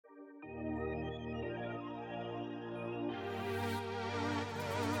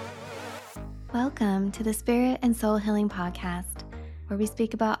Welcome to the Spirit and Soul Healing Podcast, where we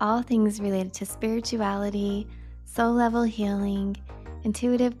speak about all things related to spirituality, soul level healing,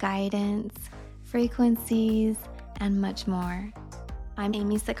 intuitive guidance, frequencies, and much more. I'm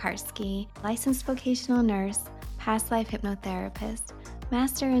Amy Sikarsky, licensed vocational nurse, past life hypnotherapist,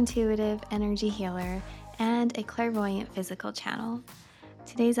 master intuitive energy healer, and a clairvoyant physical channel.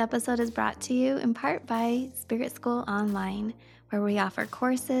 Today's episode is brought to you in part by Spirit School Online, where we offer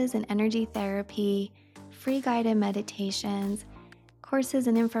courses in energy therapy, free guided meditations, courses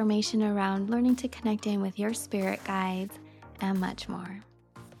and information around learning to connect in with your spirit guides, and much more.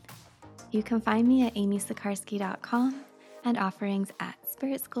 You can find me at amysikarsky.com and offerings at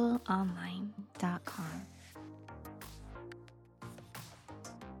spiritschoolonline.com.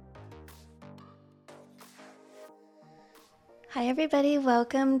 Hi, everybody.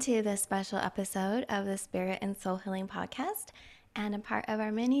 Welcome to this special episode of the Spirit and Soul Healing Podcast. And a part of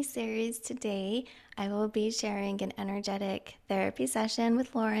our mini-series today, I will be sharing an energetic therapy session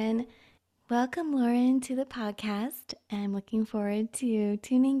with Lauren. Welcome, Lauren, to the podcast. I'm looking forward to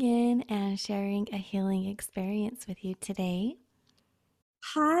tuning in and sharing a healing experience with you today.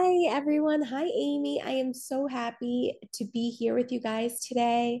 Hi, everyone. Hi, Amy. I am so happy to be here with you guys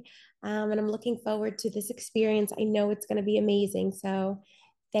today. And I'm looking forward to this experience. I know it's going to be amazing. So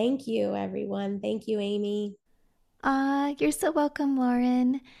thank you, everyone. Thank you, Amy. You're so welcome,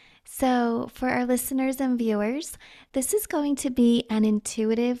 Lauren. So, for our listeners and viewers, this is going to be an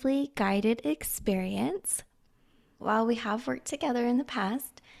intuitively guided experience. While we have worked together in the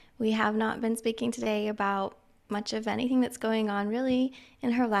past, we have not been speaking today about much of anything that's going on really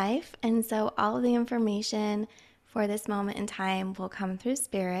in her life. And so, all of the information for this moment in time will come through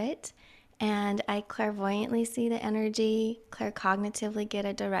spirit. And I clairvoyantly see the energy, claircognitively get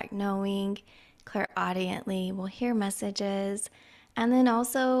a direct knowing, clairaudiently will hear messages, and then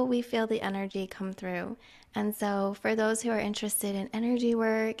also we feel the energy come through. And so for those who are interested in energy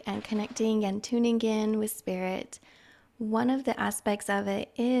work and connecting and tuning in with spirit, one of the aspects of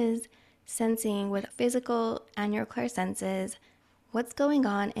it is sensing with physical and your clairsenses what's going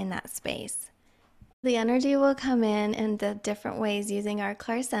on in that space. The energy will come in the different ways using our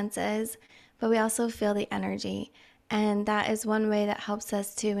clairsenses, but we also feel the energy. And that is one way that helps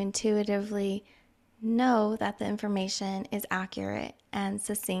us to intuitively know that the information is accurate and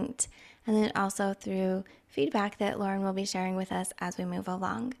succinct. And then also through feedback that Lauren will be sharing with us as we move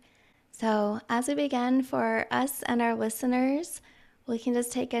along. So as we begin, for us and our listeners, we can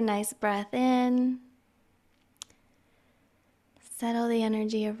just take a nice breath in, settle the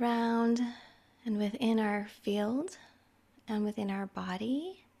energy around and within our field and within our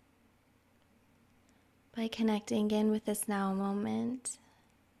body by connecting in with this now moment,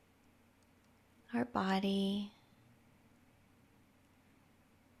 our body.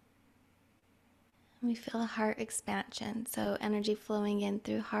 We feel a heart expansion, so energy flowing in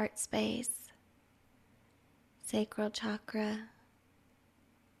through heart space, sacral chakra,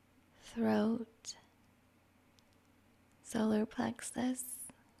 throat, solar plexus,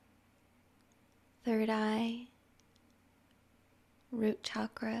 third eye, root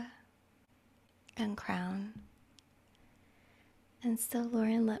chakra, and crown. And so,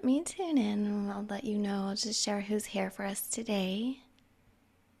 Lauren, let me tune in and I'll let you know. I'll just share who's here for us today.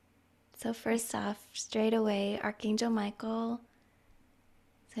 So first off, straight away, Archangel Michael.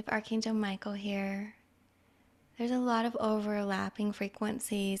 So I have Archangel Michael here. There's a lot of overlapping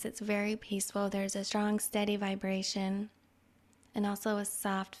frequencies. It's very peaceful. There's a strong, steady vibration and also a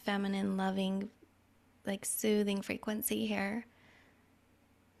soft, feminine, loving, soothing frequency here.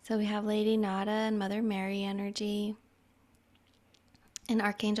 So we have Lady Nada and Mother Mary energy, and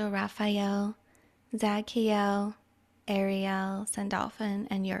Archangel Raphael, Zadkiel, Ariel, Sandalphon,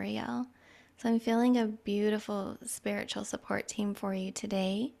 and Uriel. So I'm feeling a beautiful spiritual support team for you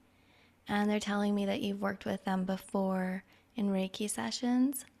today. And they're telling me that you've worked with them before in Reiki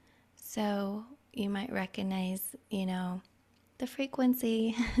sessions. So you might recognize, the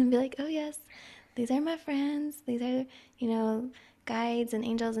frequency and be like, oh yes, these are my friends. These are, guides and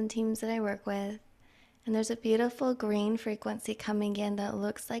angels and teams that I work with. And there's a beautiful green frequency coming in that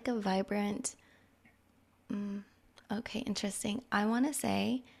looks like a vibrant, okay, interesting. I want to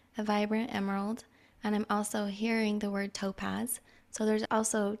say a vibrant emerald, and I'm also hearing the word topaz. So there's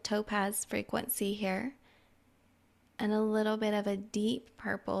also topaz frequency here, and a little bit of a deep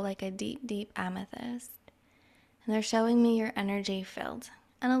purple, like a deep, deep amethyst. And they're showing me your energy field.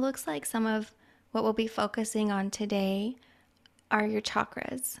 And it looks like some of what we'll be focusing on today are your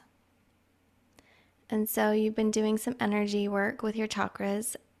chakras. And so you've been doing some energy work with your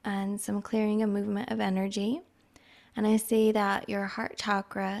chakras and some clearing and movement of energy. And I see that your heart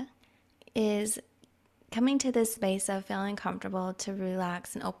chakra is coming to this space of feeling comfortable to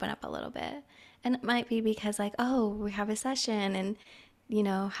relax and open up a little bit. And it might be because, like, oh, we have a session and,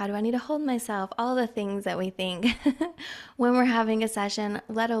 how do I need to hold myself? All the things that we think when we're having a session,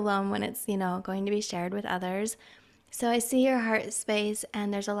 let alone when it's, going to be shared with others. So I see your heart space,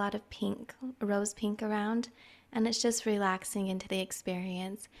 and there's a lot of pink, rose pink around, and it's just relaxing into the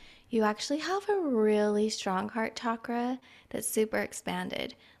experience. You actually have a really strong heart chakra that's super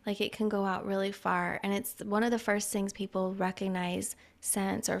expanded. Like it can go out really far, and it's one of the first things people recognize,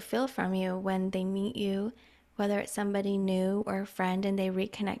 sense, or feel from you when they meet you, whether it's somebody new or a friend and they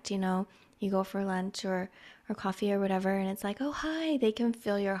reconnect, you go for lunch or coffee or whatever, and it's like, oh, hi, they can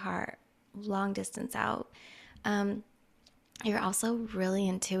feel your heart long distance out. Um, you're also really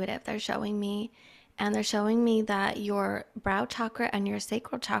intuitive, they're showing me. And they're showing me that your brow chakra and your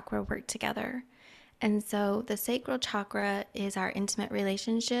sacral chakra work together. And so the sacral chakra is our intimate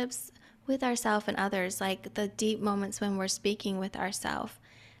relationships with ourselves and others, like the deep moments when we're speaking with ourselves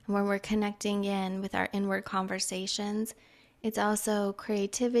and when we're connecting in with our inward conversations. It's also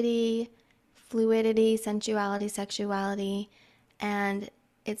creativity, fluidity, sensuality, sexuality, and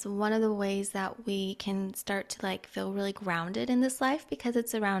it's one of the ways that we can start to like feel really grounded in this life because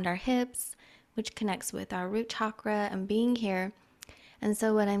it's around our hips, which connects with our root chakra and being here. And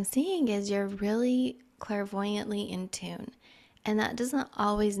so what I'm seeing is you're really clairvoyantly in tune. And that doesn't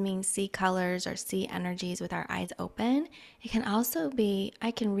always mean see colors or see energies with our eyes open. It can also be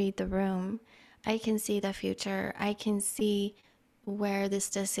I can read the room. I can see the future. I can see where this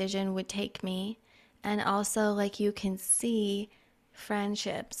decision would take me. And also, like, you can see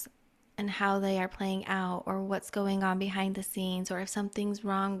friendships and how they are playing out or what's going on behind the scenes or if something's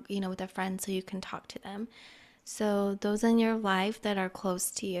wrong, with a friend so you can talk to them. So those in your life that are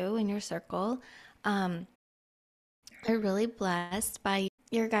close to you in your circle are really blessed by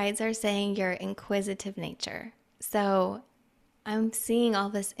your guides are saying your inquisitive nature. So I'm seeing all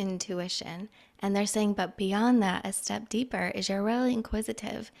this intuition, and they're saying, but beyond that, a step deeper is you're really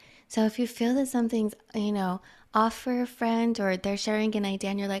inquisitive. So if you feel that something's, off for a friend or they're sharing an idea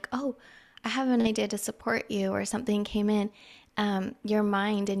and you're like, oh, I have an idea to support you, or something came in, your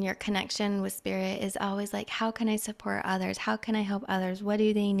mind and your connection with spirit is always like, how can I support others? How can I help others? What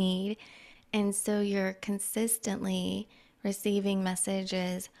do they need? And so you're consistently receiving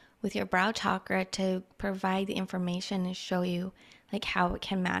messages with your brow chakra to provide the information and show you like how it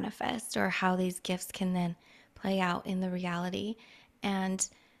can manifest or how these gifts can then play out in the reality. And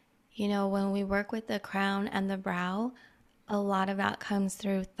when we work with the crown and the brow, a lot of that comes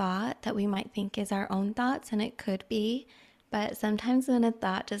through thought that we might think is our own thoughts, and it could be. But sometimes when a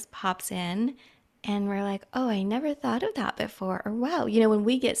thought just pops in and we're like, oh, I never thought of that before, or wow, when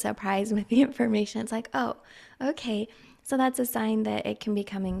we get surprised with the information, it's like, oh, okay. So that's a sign that it can be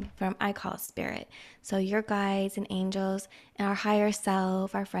coming from, I call spirit. So your guides and angels and our higher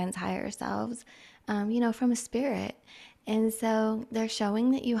self, our friends' higher selves, from a spirit. And so they're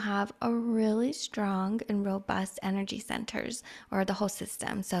showing that you have a really strong and robust energy centers or the whole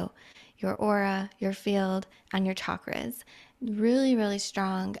system. So your aura, your field, and your chakras. Really, really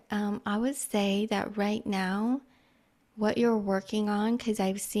strong. I would say that right now, what you're working on, because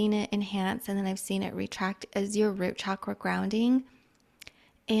I've seen it enhance and then I've seen it retract, is your root chakra grounding.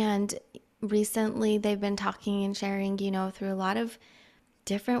 And recently they've been talking and sharing, through a lot of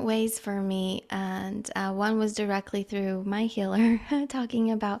different ways for me. And one was directly through my healer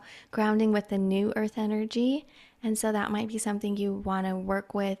talking about grounding with the new earth energy. And so that might be something you want to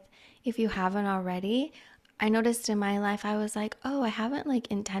work with if you haven't already. I noticed in my life, I was like, oh, I haven't like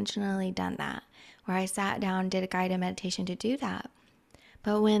intentionally done that, where I sat down, did a guided meditation to do that.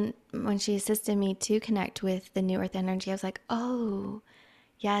 But when she assisted me to connect with the new earth energy, I was like, oh,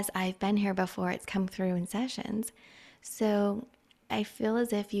 yes, I've been here before. It's come through in sessions. So I feel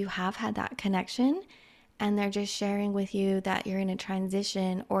as if you have had that connection and they're just sharing with you that you're in a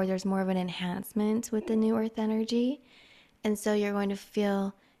transition or there's more of an enhancement with the new earth energy. And so you're going to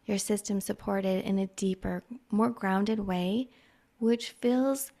feel your system supported in a deeper, more grounded way, which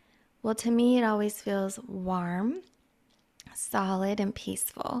feels, well, to me, it always feels warm, solid, and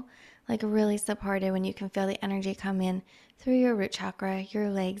peaceful. Like really supported when you can feel the energy come in through your root chakra, your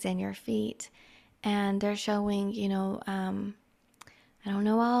legs, and your feet. And they're showing, I don't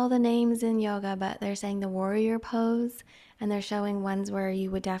know all the names in yoga, but they're saying the warrior pose, and they're showing ones where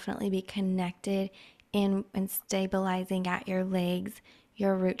you would definitely be connected in and stabilizing at your legs,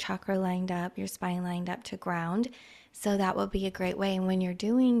 your root chakra lined up, your spine lined up to ground. So that would be a great way. And when you're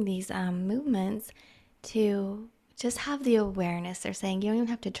doing these movements, to just have the awareness. They're saying you don't even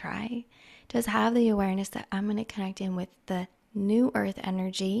have to try. Just have the awareness that I'm going to connect in with the new earth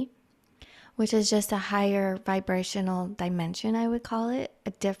energy. which is just a higher vibrational dimension, I would call it, a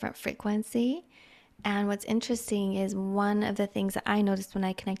different frequency. And what's interesting is one of the things that I noticed when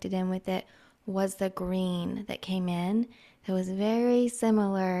I connected in with it was the green that came in. It was very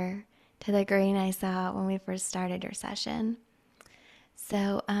similar to the green I saw when we first started your session.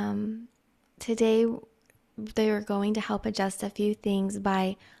 So today they were going to help adjust a few things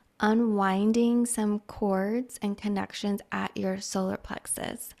by unwinding some cords and connections at your solar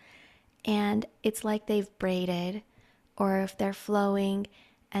plexus. And it's like they've braided, or if they're flowing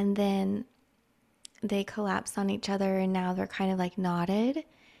and then they collapse on each other and now they're kind of like knotted,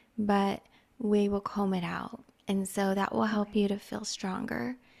 but we will comb it out. And so that will help you to feel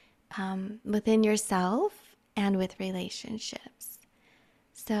stronger within yourself and with relationships.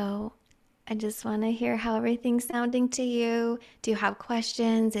 So I just want to hear how everything's sounding to you. Do you have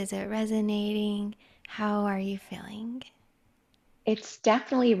questions? Is it resonating? How are you feeling? It's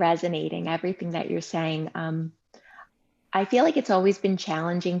definitely resonating, everything that you're saying. I feel like it's always been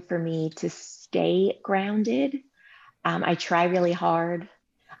challenging for me to stay grounded. I try really hard.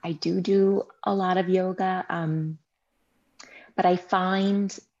 I do a lot of yoga, but I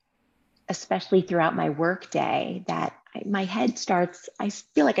find, especially throughout my work day, that my head starts, I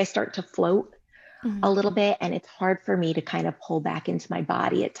feel like I start to float Mm-hmm. a little bit, and it's hard for me to kind of pull back into my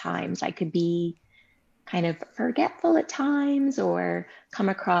body at times. I could be kind of forgetful at times or come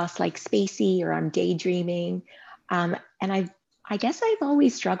across like spacey or I'm daydreaming. And I guess I've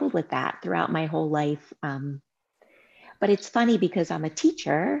always struggled with that throughout my whole life. But it's funny because I'm a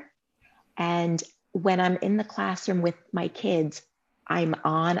teacher, and when I'm in the classroom with my kids,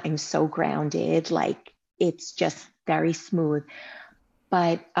 I'm so grounded, like it's just very smooth.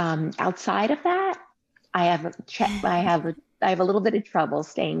 But outside of that, I have a little bit of trouble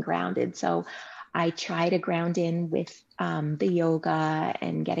staying grounded. So I try to ground in with the yoga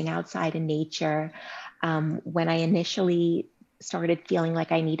and getting outside in nature. When I initially started feeling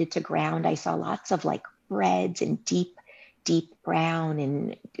like I needed to ground, I saw lots of like reds and deep brown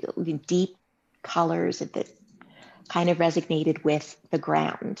and deep colors that kind of resonated with the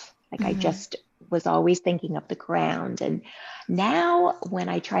ground. Like I Mm-hmm. just was always thinking of the ground. And now when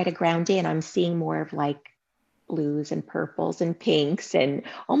I try to ground in, I'm seeing more of like blues and purples and pinks and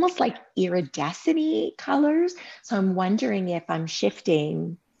almost like iridescent colors. So I'm wondering if I'm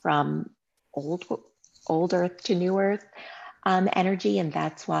shifting from old old earth to new earth energy, and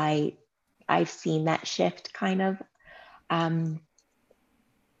that's why I've seen that shift kind of. Um,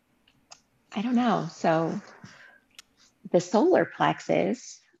 I don't know. So the solar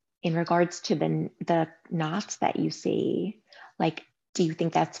plexus, in regards to the knots that you see, like, do you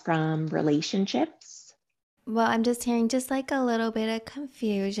think that's from relationships? Well, I'm just hearing just like a little bit of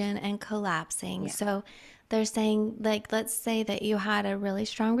confusion and collapsing. Yeah. So they're saying, like, let's say that you had a really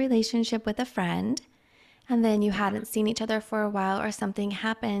strong relationship with a friend and then you Yeah. hadn't seen each other for a while or something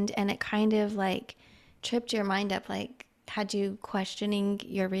happened and it kind of like tripped your mind up, like had you questioning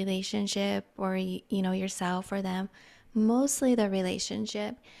your relationship or, yourself or them, mostly the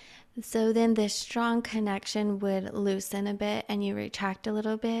relationship. So then this strong connection would loosen a bit and you retract a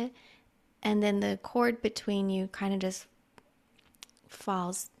little bit. And then the cord between you kind of just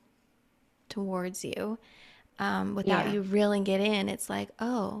falls towards you without Yeah. you reeling it in. It's like,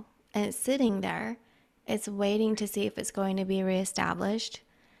 oh, and it's sitting there. It's waiting to see if it's going to be reestablished.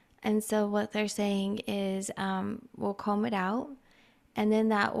 And so what they're saying is we'll comb it out. And then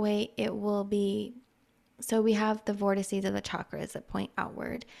that way it will be. So we have the vortices of the chakras that point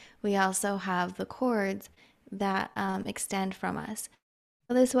outward. We also have the cords that extend from us.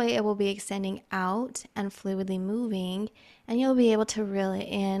 This way it will be extending out and fluidly moving, and you'll be able to reel it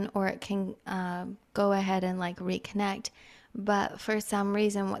in, or it can go ahead and like reconnect. But for some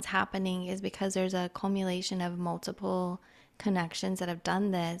reason, what's happening is because there's a accumulation of multiple connections that have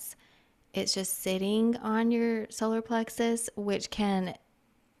done this, it's just sitting on your solar plexus, which can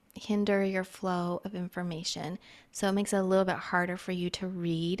hinder your flow of information. So it makes it a little bit harder for you to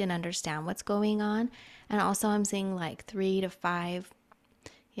read and understand what's going on. And also, I'm seeing like 3 to 5,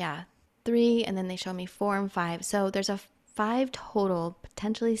 yeah, 3, and then they show me 4 and 5. So there's a 5 total,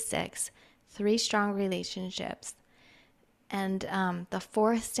 potentially 6, 3 strong relationships. And the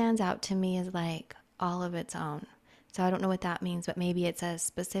fourth stands out to me as like all of its own. So I don't know what that means, but maybe it's a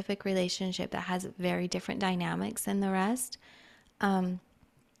specific relationship that has very different dynamics than the rest. Um,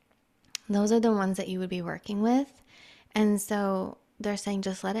 those are the ones that you would be working with. And so they're saying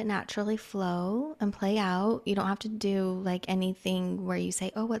just let it naturally flow and play out. You don't have to do like anything where you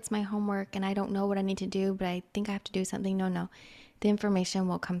say, oh, what's my homework? And I don't know what I need to do, but I think I have to do something. No, no. The information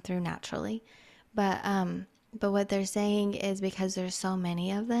will come through naturally. But what they're saying is because there's so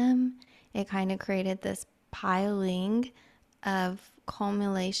many of them, it kind of created this piling of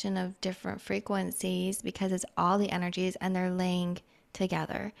culmination of different frequencies because it's all the energies and they're laying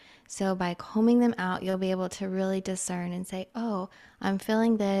together. So by combing them out, you'll be able to really discern and say, oh, I'm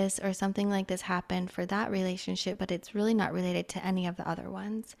feeling this, or something like this happened for that relationship, but it's really not related to any of the other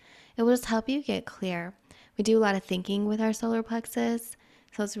ones. It will just help you get clear. We do a lot of thinking with our solar plexus,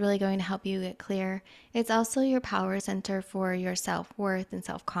 so it's really going to help you get clear. It's also your power center for your self worth and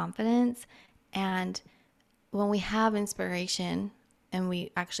self confidence. And when we have inspiration and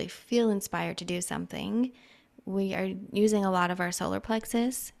we actually feel inspired to do something, we are using a lot of our solar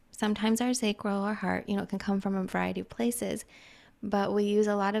plexus. Sometimes our sacral, our heart, it can come from a variety of places, but we use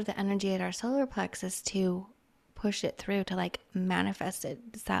a lot of the energy at our solar plexus to push it through, to like manifest it.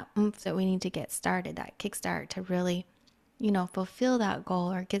 It's that oomph that we need to get started, that kickstart to really, fulfill that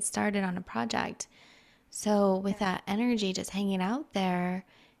goal or get started on a project. So with that energy just hanging out there,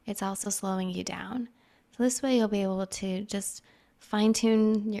 it's also slowing you down. So this way you'll be able to just fine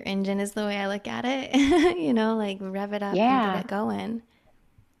tune your engine, is the way I look at it. Like rev it up and get Yeah, it going.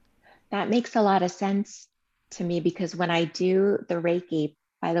 that makes a lot of sense to me because when I do the Reiki,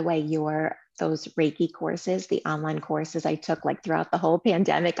 by the way, those Reiki courses, the online courses I took like throughout the whole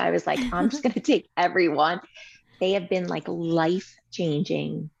pandemic, I was like, I'm just going to take everyone. They have been like life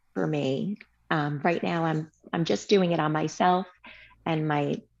changing for me. Right now, I'm just doing it on myself and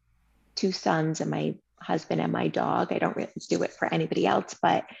my two sons and my husband and my dog. I don't really do it for anybody else,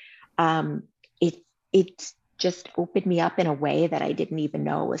 but um, it it just opened me up in a way that I didn't even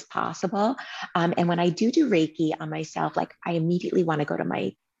know was possible. And when I do Reiki on myself, like I immediately want to go to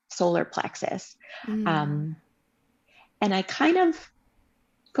my solar plexus, Mm. um, and I kind of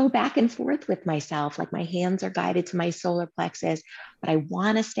go back and forth with myself. Like my hands are guided to my solar plexus, but I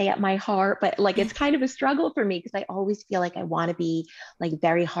want to stay at my heart. But like it's kind of a struggle for me because I always feel like I want to be like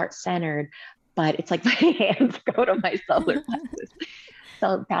very heart centered, but it's like my hands go to my solar plexus.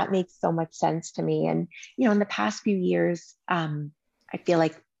 So that makes so much sense to me. And, in the past few years, I feel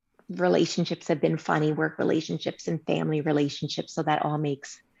like relationships have been funny, work relationships and family relationships. So that all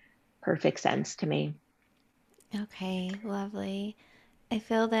makes perfect sense to me. Okay, lovely. I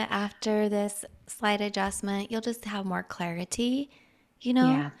feel that after this slight adjustment, you'll just have more clarity, you know?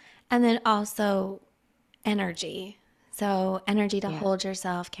 Yeah. And then also energy. So, energy to Yeah. hold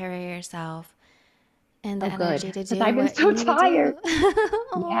yourself, carry yourself, and the Oh, good. energy to Because do I've been what you so need to tired.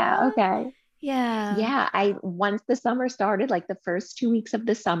 do. Yeah. Aw. Okay. Yeah. Yeah. Once the summer started, like the first 2 weeks of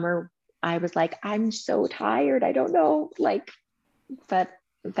the summer, I was like, I'm so tired. I don't know. Like, but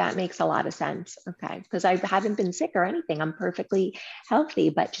that makes a lot of sense. Okay. Because I haven't been sick or anything. I'm perfectly healthy,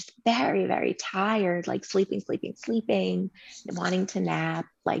 but just very, very tired, like sleeping, wanting to nap,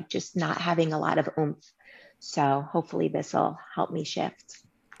 like just not having a lot of oomph. So hopefully this will help me shift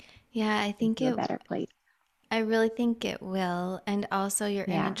Yeah, into a better place. I really think it will. And also, you're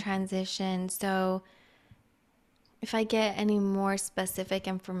in a Yeah. transition. So, if I get any more specific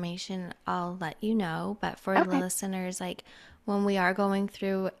information, I'll let you know. But for the Okay. listeners, like when we are going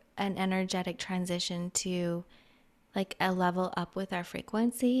through an energetic transition to like a level up with our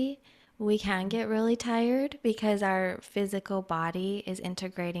frequency, we can get really tired because our physical body is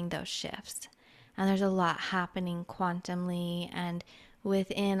integrating those shifts. And there's a lot happening quantumly and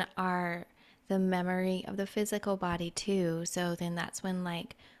within the memory of the physical body too. So then that's when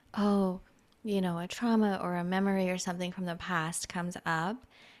like, oh, a trauma or a memory or something from the past comes up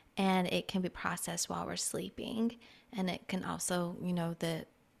and it can be processed while we're sleeping. And it can also,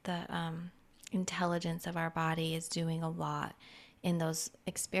 the intelligence of our body is doing a lot in those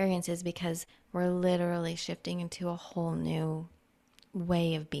experiences because we're literally shifting into a whole new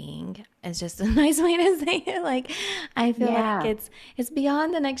way of being. It's just a nice way to say it. Like I feel like Yeah. it's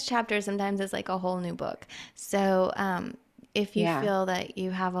beyond the next chapter. Sometimes it's like a whole new book. So if you Yeah. feel that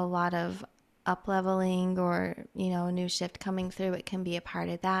you have a lot of up leveling or a new shift coming through, it can be a part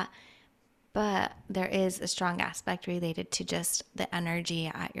of that. But there is a strong aspect related to just the energy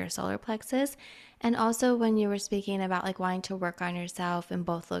at your solar plexus. And also, when you were speaking about like wanting to work on yourself in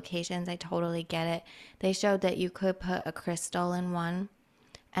both locations, I totally get it. They showed that you could put a crystal in one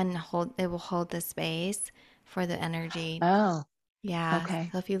and it will hold the space for the energy. Oh, Yeah. okay.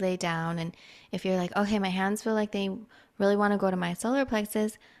 So if you lay down and if you're like, okay, my hands feel like they really want to go to my solar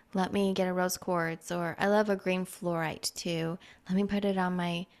plexus, let me get a rose quartz, or I love a green fluorite too. Let me put it on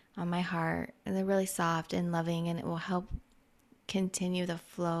my heart. And they're really soft and loving and it will help continue the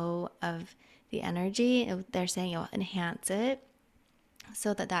flow of the energy. They're saying it will enhance it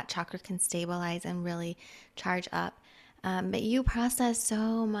so that that chakra can stabilize and really charge up. But you process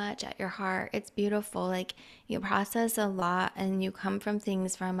so much at your heart. It's beautiful. Like you process a lot and you come from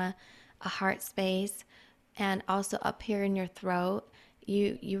things from a heart space, and also up here in your throat.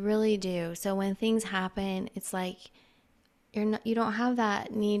 You really do. So when things happen, it's like you don't have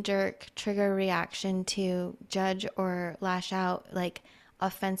that knee jerk trigger reaction to judge or lash out like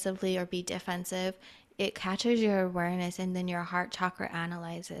offensively or be defensive. It catches your awareness, and then your heart chakra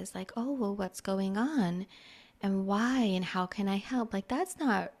analyzes like, oh, well, what's going on and why and how can I help? Like, that's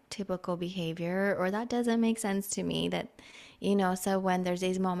not typical behavior, or that doesn't make sense to me. So when there's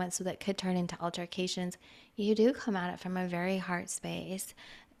these moments that could turn into altercations, you do come at it from a very heart space.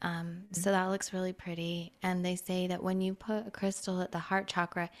 So that looks really pretty. And they say that when you put a crystal at the heart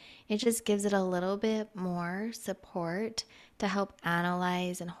chakra, it just gives it a little bit more support to help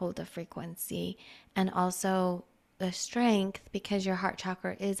analyze and hold the frequency, and also the strength, because your heart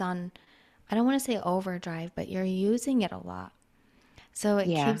chakra is on, I don't want to say overdrive, but you're using it a lot. So it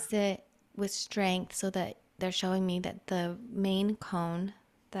Yeah. keeps it with strength, so that they're showing me that the main cone,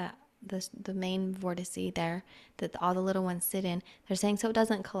 that the main vortice there, that all the little ones sit in, they're saying so it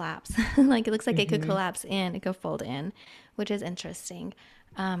doesn't collapse. Like it looks like it could Hmm. collapse in, it could fold in, which is interesting.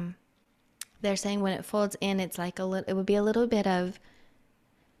 They're saying when it folds in, it's like it would be a little bit of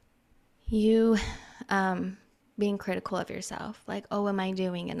you being critical of yourself, like, oh, am I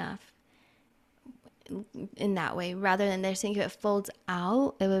doing enough? In that way, rather than they're saying if it folds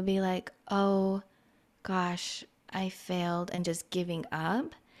out, it would be like, oh gosh, I failed, and just giving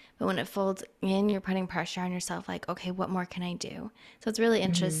up. But when it folds in, you're putting pressure on yourself, like, okay, what more can I do? So it's really Hmm.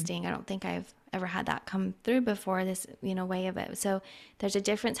 interesting. I don't think I've ever had that come through before, this, way of it. So there's a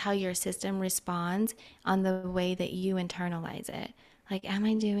difference how your system responds on the way that you internalize it. Like, am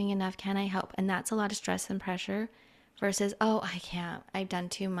I doing enough? Can I help? And that's a lot of stress and pressure versus, oh, I can't. I've done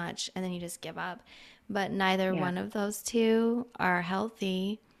too much. And then you just give up. But neither Yeah. one of those two are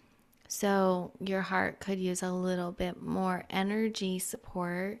healthy. So your heart could use a little bit more energy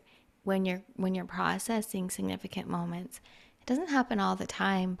support when you're processing significant moments. It doesn't happen all the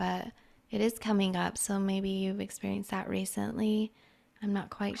time, but it is coming up. So maybe you've experienced that recently. I'm not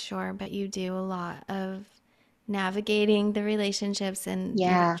quite sure, but you do a lot of navigating the relationships and your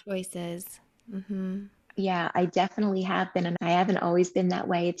Yeah. choices. Mm-hmm. Yeah, I definitely have been, and I haven't always been that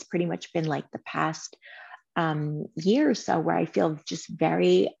way. It's pretty much been like the past year or so where I feel just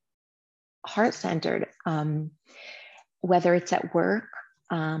very heart centered, whether it's at work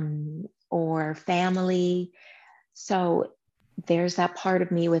or family. So there's that part of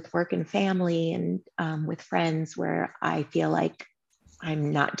me with work and family and with friends where I feel like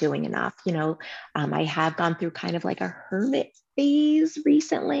I'm not doing enough. I have gone through kind of like a hermit phase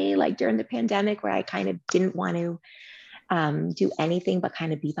recently, like during the pandemic, where I kind of didn't want to do anything but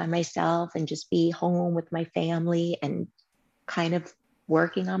kind of be by myself and just be home with my family and kind of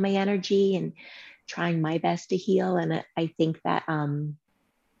working on my energy and trying my best to heal. And I think that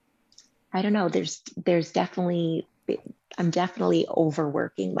I don't know, there's definitely, I'm definitely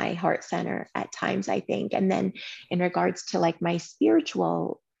overworking my heart center at times, I think. And then in regards to like my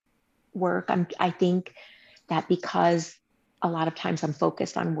spiritual work, I think that because a lot of times I'm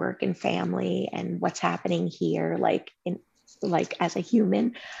focused on work and family and what's happening here, like as a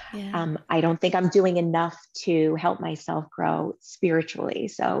human, Yeah. I don't think I'm doing enough to help myself grow spiritually.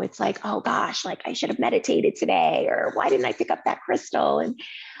 So it's like, oh gosh, like I should have meditated today, or why didn't I pick up that crystal?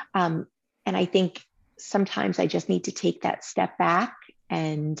 Um, and I think sometimes I just need to take that step back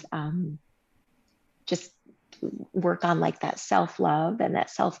and just work on like that self love and that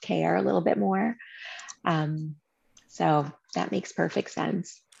self care a little bit more. Um, so that makes perfect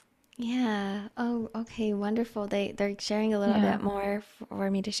sense. Yeah. Oh, okay. Wonderful. They're sharing a little Yeah. bit more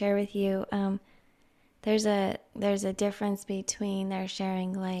for me to share with you. There's a difference between they're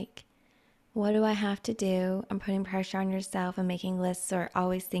sharing like, what do I have to do? I'm putting pressure on yourself and making lists, or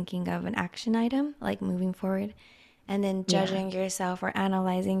always thinking of an action item, like moving forward, and then Yeah. judging yourself or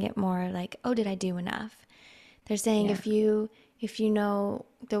analyzing it more like, oh, did I do enough? They're saying Yeah. if you know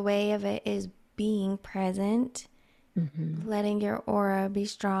the way of it is being present, Hmm. letting your aura be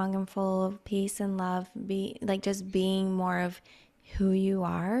strong and full of peace and love, be like just being more of who you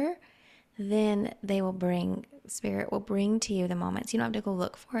are, then spirit will bring to you the moments. You don't have to go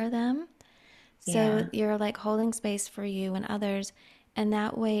look for them. So Yeah. you're like holding space for you and others. And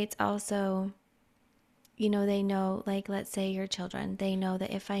that way it's also, they know, like, let's say your children, they know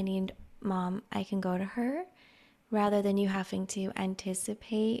that if I need mom, I can go to her, rather than you having to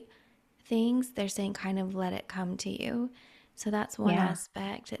anticipate things. They're saying kind of let it come to you. So that's one Yeah.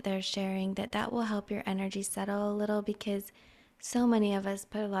 aspect that they're sharing, that will help your energy settle a little, because so many of us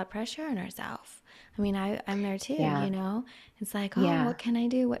put a lot of pressure on ourselves. I mean, I'm there too, Yeah. It's like, oh, Yeah. what can I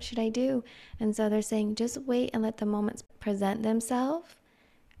do? What should I do? And so they're saying just wait and let the moments present themselves,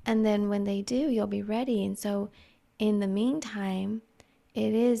 And then when they do, you'll be ready. And so in the meantime,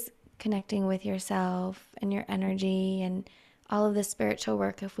 it is connecting with yourself and your energy and all of the spiritual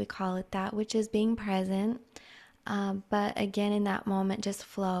work, if we call it that, which is being present. But again, in that moment, just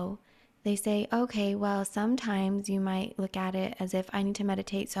flow. They say, okay, well, sometimes you might look at it as if I need to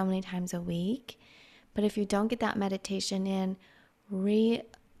meditate so many times a week. But if you don't get that meditation in,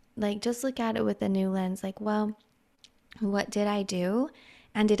 just look at it with a new lens. Like, well, what did I do?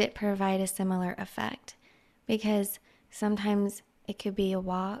 And did it provide a similar effect? Because sometimes it could be a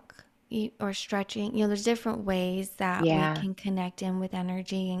walk or stretching. There's different ways that we Yeah. can connect in with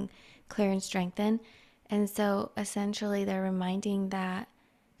energy and clear and strengthen. And so essentially, they're reminding that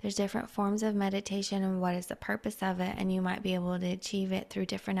there's different forms of meditation and what is the purpose of it. And you might be able to achieve it through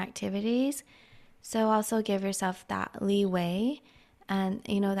different activities. So also give yourself that leeway and,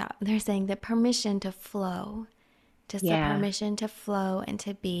 that they're saying the permission to flow, just the Yeah. permission to flow and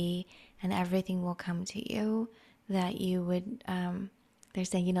to be, and everything will come to you that you would, they're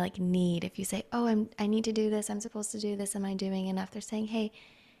saying, like need. If you say, oh, I need to do this, I'm supposed to do this, am I doing enough? They're saying, hey,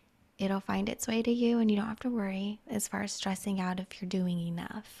 it'll find its way to you and you don't have to worry as far as stressing out if you're doing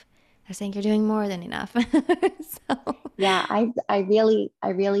enough. They're saying you're doing more than enough. So, Yeah, I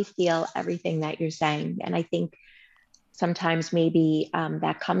really feel everything that you're saying. And I think sometimes maybe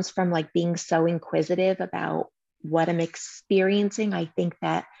that comes from like being so inquisitive about what I'm experiencing. I think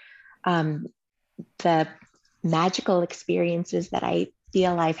that um, the magical experiences that I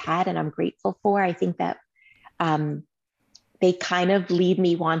feel I've had and I'm grateful for, I think that um, they kind of leave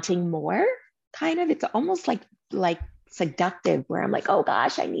me wanting more. Kind of, it's almost like seductive, where I'm like, oh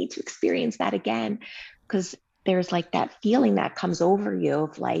gosh, I need to experience that again, because there's like that feeling that comes over you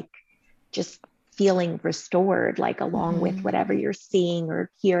of like just feeling restored, like along with mm-hmm. whatever you're seeing or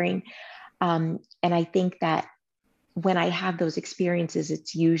hearing. And I think that when I have those experiences,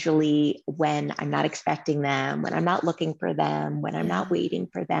 it's usually when I'm not expecting them, when I'm not looking for them, when I'm not Yeah. waiting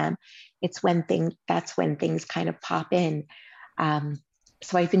for them. That's when things kind of pop in. Um,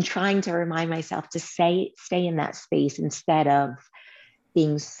 so I've been trying to remind myself to stay in that space instead of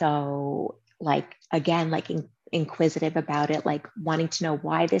being so like, again, like inquisitive about it, like wanting to know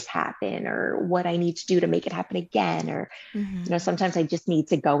why this happened or what I need to do to make it happen again. Or, Mm-hmm. sometimes I just need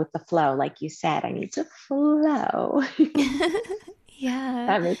to go with the flow. Like you said, I need to flow. Yeah.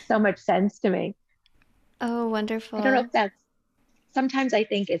 That makes so much sense to me. Oh, I don't know wonderful. if that's sometimes I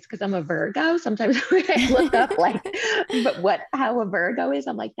think it's because I'm a Virgo. Sometimes when I look up like but what how a Virgo is,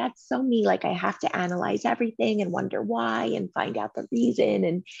 I'm like, that's so me. Like I have to analyze everything and wonder why and find out the reason.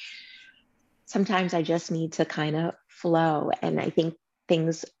 And sometimes I just need to kind of flow. And I think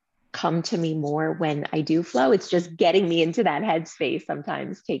things come to me more when I do flow. It's just getting me into that headspace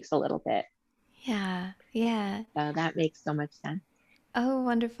sometimes takes a little bit. Yeah. Yeah. So that makes so much sense. Oh,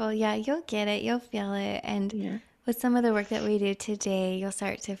 wonderful. Yeah, you'll get it. You'll feel it. And Yeah. with some of the work that we do today, you'll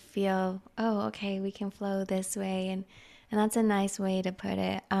start to feel, oh, okay, we can flow this way. And that's a nice way to put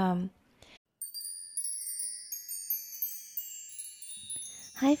it.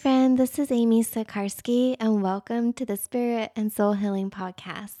 Hi, friend. This is Amy Sakarski, and welcome to the Spirit and Soul Healing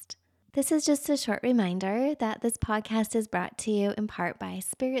Podcast. This is just a short reminder that this podcast is brought to you in part by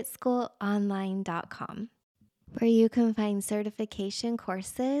SpiritSchoolOnline.com, where you can find certification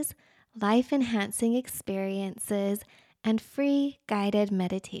courses, life-enhancing experiences, and free guided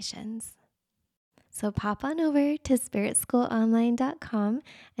meditations. So pop on over to SpiritSchoolOnline.com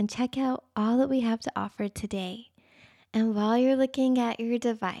and check out all that we have to offer today. And while you're looking at your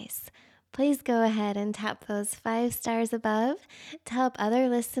device, please go ahead and tap those 5 stars above to help other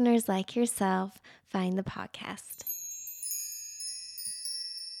listeners like yourself find the podcast.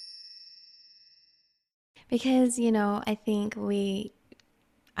 Because, I think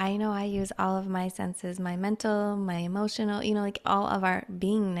I know I use all of my senses, my mental, my emotional, like all of our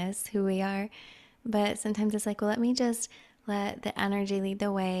beingness, who we are. But sometimes it's like, well, let me just let the energy lead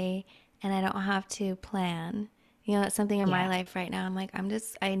the way and I don't have to plan. That's something in my Yeah. life right now. I'm like,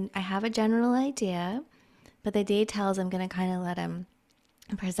 I have a general idea, but the details I'm going to kind of let them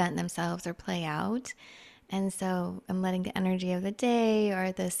present themselves or play out. And so I'm letting the energy of the day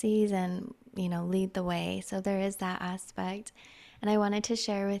or the season, lead the way. So there is that aspect. And I wanted to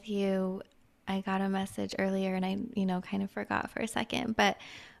share with you, I got a message earlier and I, kind of forgot for a second. But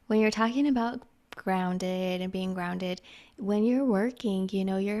when you're talking about grounded and being grounded, when you're working,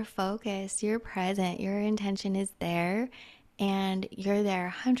 you're focused, you're present, your intention is there and you're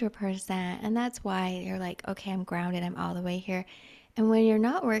there 100%. And that's why you're like, okay, I'm grounded, I'm all the way here. And when you're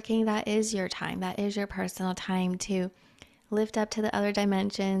not working, that is your time. That is your personal time to lift up to the other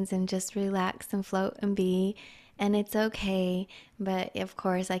dimensions and just relax and float and be. and it's okay. But of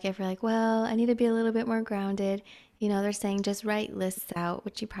course, like if you're like, well, I need to be a little bit more grounded, they're saying just write lists out,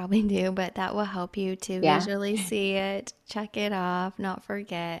 which you probably do, but that will help you to Yeah. visually see it, check it off, not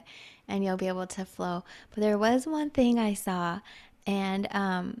forget, and you'll be able to flow. But there was one thing I saw, and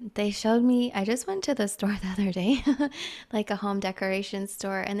they showed me, I just went to the store the other day, like a home decoration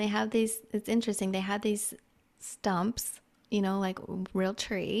store, and they have these, it's interesting, they had these stumps, like real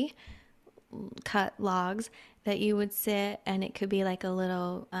tree cut logs that you would sit, and it could be like a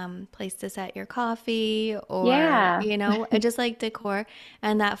little place to set your coffee, or Yeah. just like decor,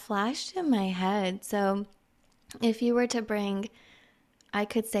 and that flashed in my head. So if you were to bring, I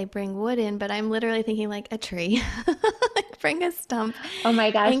could say bring wood in, but I'm literally thinking like a tree. Like bring a stump, Oh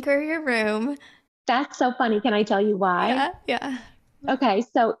my gosh, anchor your room. that's so funny. Can I tell you why? Yeah, yeah. Okay,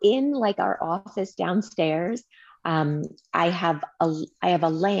 so in like our office downstairs, um, I have a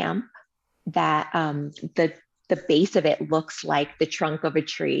lamp that the base of it looks like the trunk of a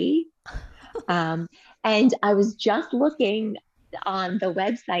tree. Um, and I was just looking on the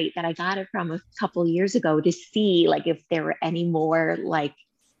website that I got it from a couple years ago to see like if there were any more like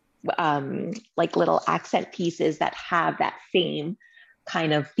little accent pieces that have that same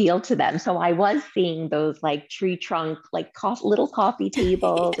kind of feel to them. So I was seeing those like tree trunk, like little coffee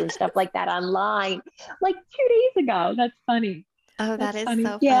tables and stuff Yes. like that online like 2 days ago. That's funny. Oh, that That's is funny.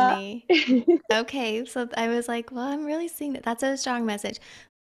 so Yeah. funny. Okay, so I was like, well, I'm really seeing that. That's a strong message.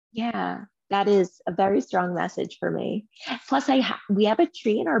 Yeah, that is a very strong message for me. Plus, we have a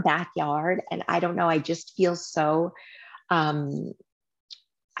tree in our backyard, and I don't know. I just feel so. Um,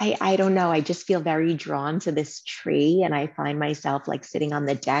 I don't know. I just feel very drawn to this tree, and I find myself like sitting on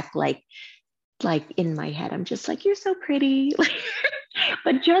the deck, like in my head, I'm just like, "You're so pretty."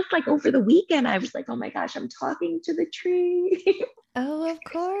 But just like over the weekend, I was like, "Oh my gosh, I'm talking to the tree." Oh, of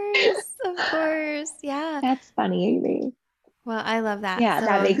course. Of course. Yeah. That's funny, Amy. Well, I love that. Yeah,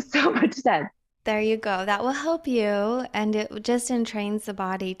 that So makes so much sense. there you go. That will help you. And it just entrains the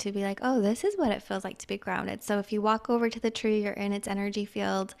body to be like, oh, this is what it feels like to be grounded. So if you walk over to the tree, you're in its energy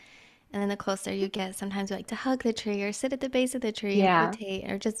field. And then the closer you get, sometimes we like to hug the tree or sit at the base of the tree and Yeah, meditate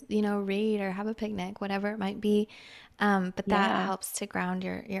or just, read or have a picnic, whatever it might be. But that yeah, helps to ground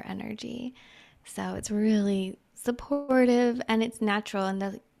your energy. So it's really supportive and it's natural.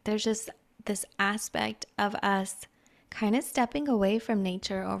 And there's just this aspect of us kind of stepping away from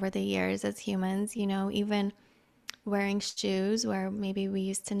nature over the years as humans, even wearing shoes where maybe we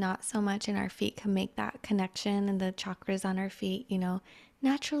used to not so much and our feet can make that connection and the chakras on our feet,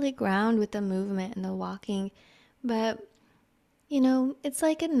 naturally ground with the movement and the walking. But, it's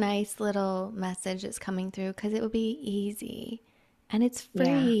like a nice little message that's coming through because it would be easy and it's yeah,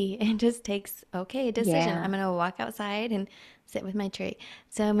 free and just takes, okay, a decision. yeah, I'm going to walk outside and sit with my tree.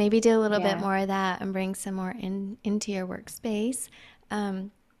 So maybe do a little bit yeah. more of that and bring some more into your workspace.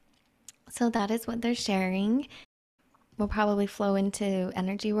 Um, so that is what they're sharing. We'll probably flow into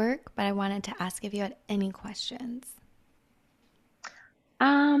energy work, but I wanted to ask if you had any questions.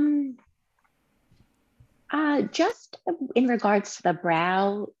 Um, just in regards to the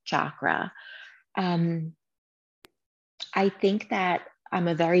brow chakra, um, I think that I'm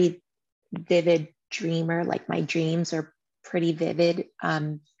a very vivid dreamer. Like my dreams are pretty vivid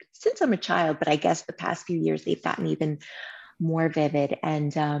since I'm a child, but I guess the past few years they've gotten even more vivid.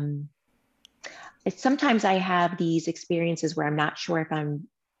 And sometimes I have these experiences where I'm not sure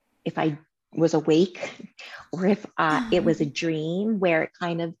if I was awake or if it was a dream where it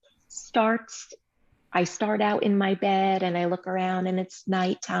kind of starts. I start out in my bed and I look around and it's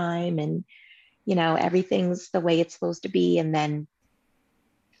nighttime and everything's the way it's supposed to be. And then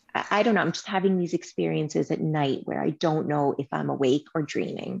I don't know, I'm just having these experiences at night where I don't know if I'm awake or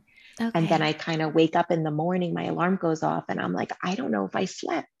dreaming. And then I Okay. kind of wake up in the morning, my alarm goes off, and I'm like, I don't know if I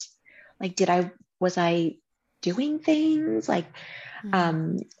slept. Like, was I doing things? Like,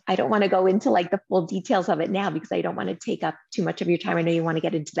 Mm. I don't want to go into like the full details of it now because I don't want to take up too much of your time. I know you want to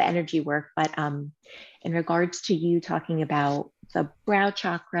get into the energy work, but in regards to you talking about the brow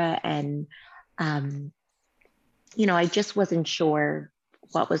chakra and um, I just wasn't sure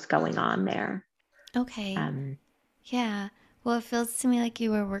what was going on there. Okay. Um, Yeah. Well, it feels to me like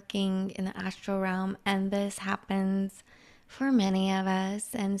you were working in the astral realm, and this happens for many of us.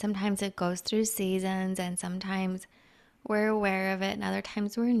 And sometimes it goes through seasons, and sometimes we're aware of it, and other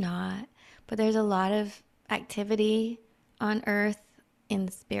times we're not. But there's a lot of activity on Earth in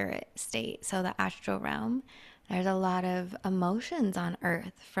the spirit state, so the astral realm. There's a lot of emotions on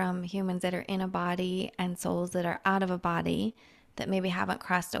Earth from humans that are in a body and souls that are out of a body that maybe haven't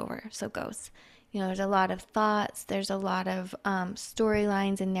crossed over. So ghosts. There's a lot of thoughts, there's a lot of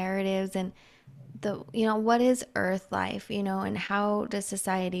storylines and narratives, and what is Earth life, and how does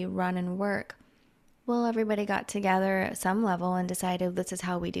society run and work? Well, everybody got together at some level and decided this is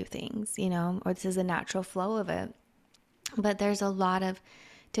how we do things, or this is the natural flow of it. But there's a lot of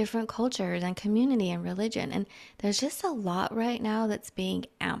different cultures and community and religion, and there's just a lot right now that's being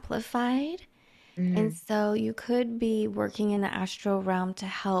amplified. And Mm. so you could be working in the astral realm to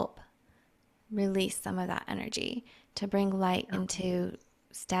help release some of that energy, to bring light Okay. into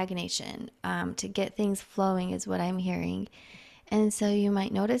stagnation, to get things flowing, is what I'm hearing. And so you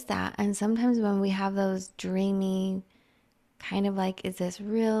might notice that. And sometimes when we have those dreamy, kind of like, is this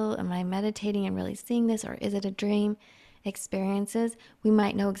real? Am I meditating and really seeing this? Or is it a dream? Experiences, we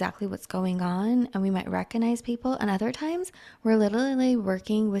might know exactly what's going on and we might recognize people. And other times, we're literally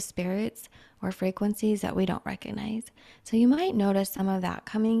working with spirits or frequencies that we don't recognize. So you might notice some of that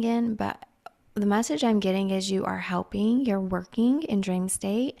coming in, but the message I'm getting is you are helping, you're working in dream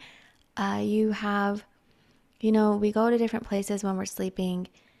state. You have, we go to different places when we're sleeping,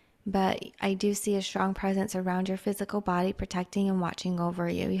 but I do see a strong presence around your physical body, protecting and watching over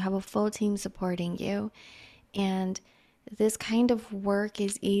you. You have a full team supporting you. And this kind of work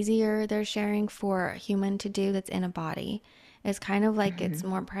is easier, they're sharing, for a human to do that's in a body. It's kind of like it's Hmm.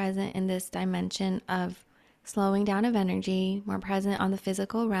 more present in this dimension of slowing down of energy, more present on the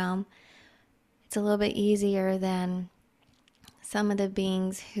physical realm. It's a little bit easier than some of the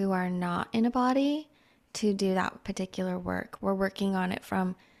beings who are not in a body to do that particular work. We're working on it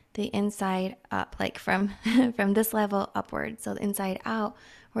from the inside up, like from from this level upward, so the inside out,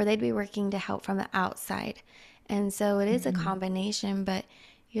 where they'd be working to help from the outside. And so it is a Hmm. combination, but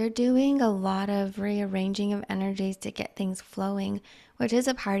you're doing a lot of rearranging of energies to get things flowing, which is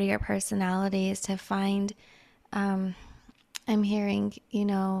a part of your personality, is to find, I'm hearing,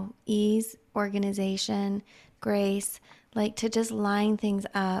 ease, organization, grace, like to just line things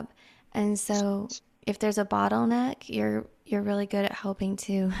up. And so if there's a bottleneck, you're really good at helping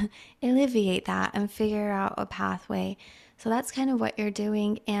to alleviate that and figure out a pathway. So that's kind of what you're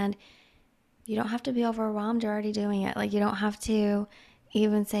doing. And you don't have to be overwhelmed. You're already doing it. Like, you don't have to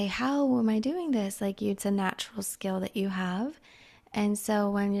even say, how am I doing this? Like, it's a natural skill that you have. And so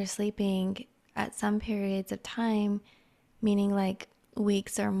when you're sleeping at some periods of time, meaning like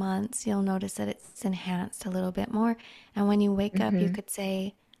weeks or months, you'll notice that it's enhanced a little bit more. And when you wake up, you Hmm. could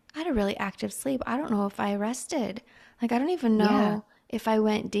say, I had a really active sleep. I don't know if I rested. Like, I don't even Yeah. know if I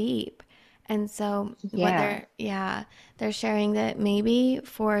went deep. And so, Yeah. they're sharing that maybe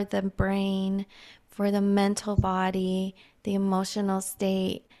for the brain, for the mental body, the emotional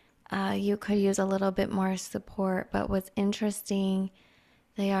state, you could use a little bit more support. But what's interesting,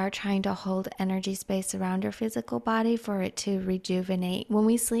 they are trying to hold energy space around your physical body for it to rejuvenate. When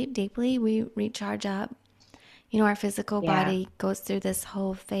we sleep deeply, we recharge up. Our physical Yeah. body goes through this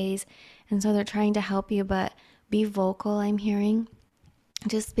whole phase. And so they're trying to help you, but be vocal, I'm hearing.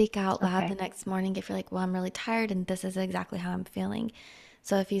 Just speak out loud the Okay. next morning if you're like, well, I'm really tired and this is exactly how I'm feeling.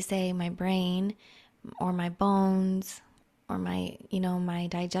 So if you say my brain or my bones or my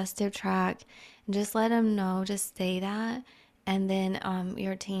digestive tract, and just let them know, just say that. And then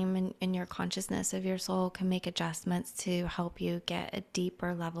your team and your consciousness of your soul can make adjustments to help you get a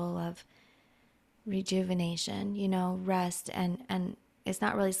deeper level of rejuvenation, rest. And it's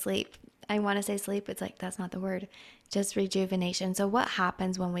not really sleep. I want to say sleep, it's like that's not the word. Just rejuvenation. So what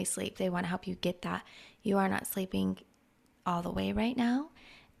happens when we sleep? They want to help you get that. You are not sleeping all the way right now.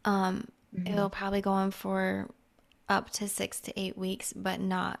 um Hmm. it'll probably go on for up to 6 to 8 weeks, but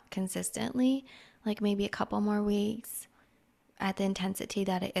not consistently. Like maybe a couple more weeks at the intensity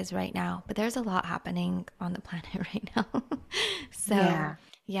that it is right now. But there's a lot happening on the planet right now. So, Yeah.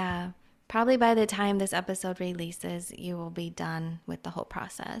 yeah, probably by the time this episode releases, you will be done with the whole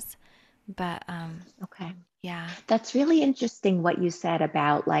process. But Okay. yeah. That's really interesting what you said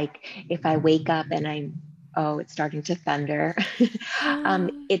about like if I wake up and oh, it's starting to thunder.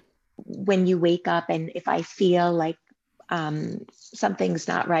 It when you wake up and if I feel like something's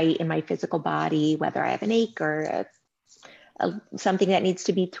not right in my physical body, whether I have an ache or something that needs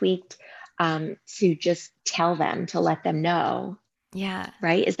to be tweaked, to just tell them, to let them know, Yeah.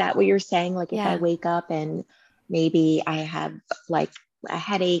 right? Is that what you're saying? Like if I Yeah. wake up and maybe I have like a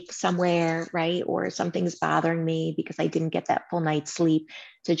headache somewhere, right? Or something's bothering me because I didn't get that full night's sleep,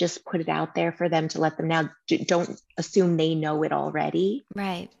 to just put it out there for them to let them know. Don't assume they know it already,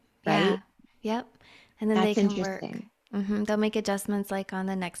 Right. right? Yeah. Yep. And then they That's can work. interesting. They'll make adjustments like on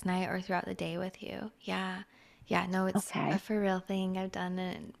the next night or throughout the day with you. Yeah. Yeah. No, it's a Okay. for real thing. I've done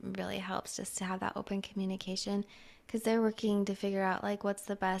it. It really helps just to have that open communication, because they're working to figure out like what's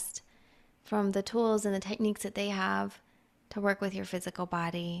the best from the tools and the techniques that they have to work with your physical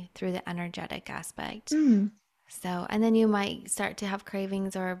body through the energetic aspect. Mm, So, and then you might start to have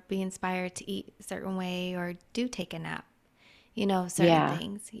cravings or be inspired to eat a certain way or do take a nap, certain yeah.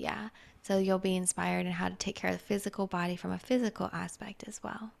 things. Yeah. So you'll be inspired in how to take care of the physical body from a physical aspect as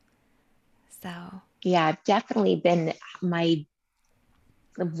well. So, Yeah, I've definitely been my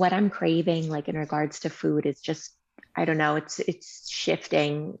what I'm craving like in regards to food is just I don't know, it's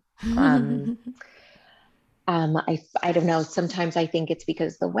shifting. Um I don't know, sometimes I think it's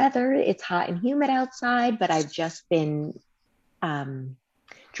because the weather, it's hot and humid outside, but I've just been um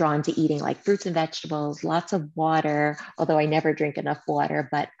drawn to eating like fruits and vegetables, lots of water, although I never drink enough water,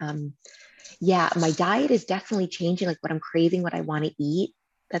 but yeah, my diet is definitely changing, like what I'm craving, what I want to eat.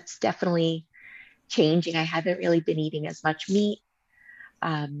 That's definitely changing. I haven't really been eating as much meat.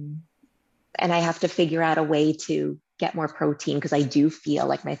 Um, and I have to figure out a way to get more protein because I do feel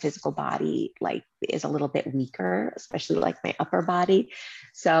like my physical body like is a little bit weaker, especially like my upper body.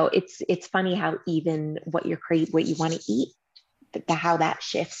 So it's funny how even what you're what you want to eat, how that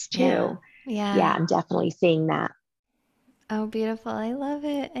shifts yeah. too. Yeah, Yeah. I'm definitely seeing that. Oh, beautiful. I love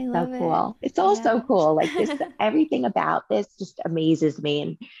it. I So love it. cool. It's all so Yeah. cool. Like this, everything about this just amazes me.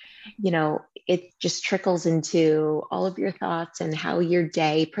 And it just trickles into all of your thoughts and how your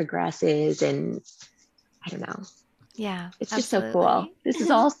day progresses. And I don't know, Yeah, it's just so cool. absolutely. This is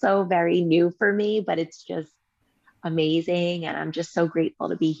all so very new for me, but it's just amazing. And I'm just so grateful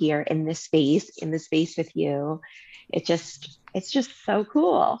to be here in this space with you. It's just so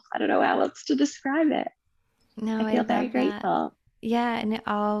cool. I don't know how else to describe it. No, I I feel very love that. grateful. Yeah, and it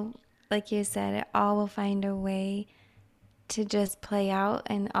all, like you said, it all will find a way to just play out,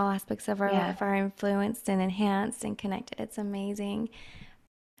 and all aspects of our Yeah. life are influenced and enhanced and connected. It's amazing.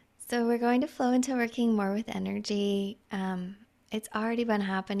 So we're going to flow into working more with energy. It's already been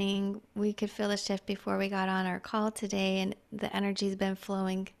happening. We could feel a shift before we got on our call today, and the energy's been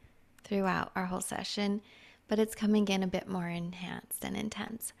flowing throughout our whole session, but it's coming in a bit more enhanced and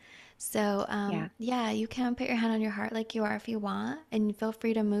intense. So, Yeah. yeah, you can put your hand on your heart like you are if you want, and feel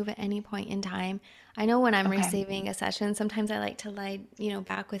free to move at any point in time. I know when I'm Okay. receiving a session, sometimes I like to lie,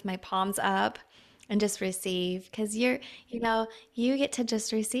 back with my palms up and just receive because you get to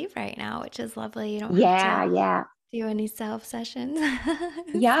just receive right now, which is lovely. You don't have to Yeah. Yeah. do any self sessions.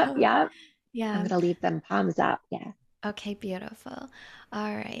 Yep. So, Yep. I'm yeah. going to leave them palms up. Yeah. Okay, beautiful.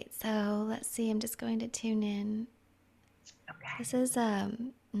 All right. So, let's see. I'm just going to tune in. Okay.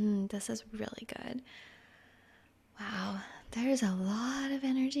 This is really good. Wow. There's a lot of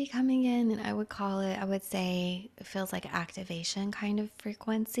energy coming in, and I would say it feels like activation kind of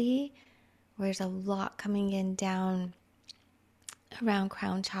frequency, where there's a lot coming in down around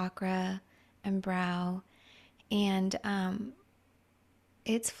crown chakra and brow. And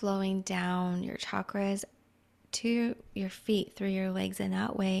it's flowing down your chakras to your feet through your legs in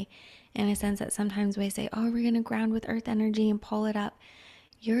that way, in a sense that sometimes we say, oh, we're going to ground with earth energy and pull it up.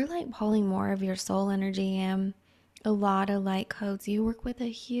 You're like pulling more of your soul energy in. A lot of light codes. You work with a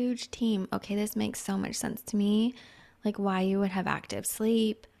huge team. Okay, this makes so much sense to me. Like why you would have active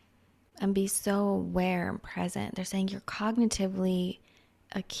sleep and be so aware and present. They're saying you're cognitively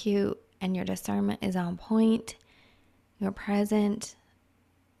acute and your discernment is on point. You're present.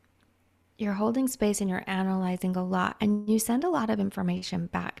 You're holding space and you're analyzing a lot, and you send a lot of information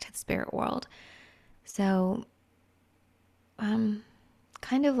back to the spirit world. So,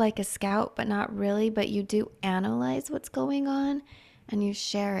 kind of like a scout, but not really, but you do analyze what's going on and you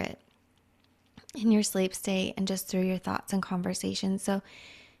share it in your sleep state and just through your thoughts and conversations. So,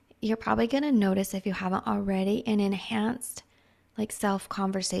 you're probably going to notice, if you haven't already, an enhanced like self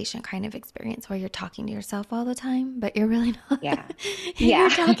conversation kind of experience where you're talking to yourself all the time, but you're really not. Yeah. You're Yeah.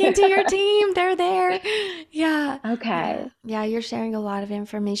 talking to your team. They're there. Yeah. Yeah. Okay. Yeah. You're sharing a lot of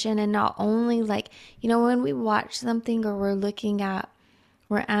information. And not only like, when we watch something or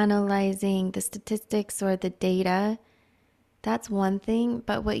we're analyzing the statistics or the data, that's one thing.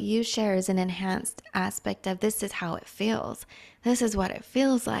 But what you share is an enhanced aspect of this is how it feels. This is what it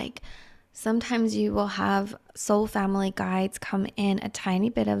feels like. Sometimes you will have soul family guides come in, a tiny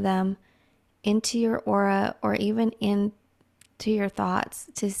bit of them, into your aura or even into your thoughts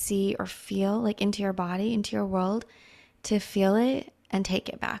to see or feel, like into your body, into your world, to feel it and take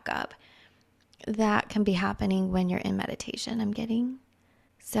it back up. That can be happening when you're in meditation, I'm getting.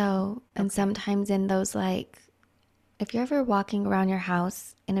 So, and Okay. sometimes in those, like, if you're ever walking around your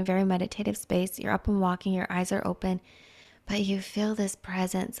house in a very meditative space, you're up and walking, your eyes are open, but you feel this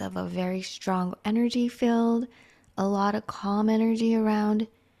presence of a very strong energy field, a lot of calm energy around.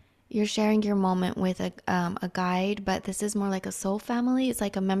 You're sharing your moment with a guide, but this is more like a soul family. It's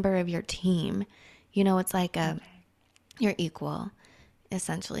like a member of your team. It's like a Okay. you're equal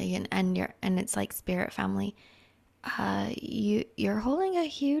essentially, and it's like spirit family. You're holding a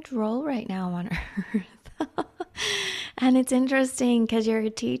huge role right now on earth. And it's interesting because you're a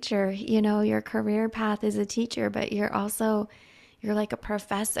teacher, your career path is a teacher, but you're like a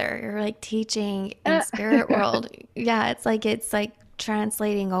professor. You're like teaching in spirit world. Yeah, it's like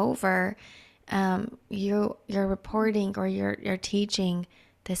translating over. You're reporting, or you're teaching.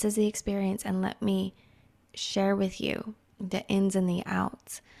 This is the experience, and let me share with you the ins and the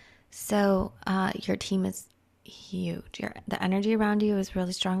outs. So your team is huge. The energy around you is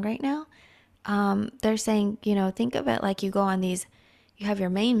really strong right now. They're saying, think of it like you go on these, you have your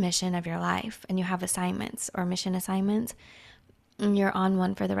main mission of your life, and you have assignments or mission assignments, and you're on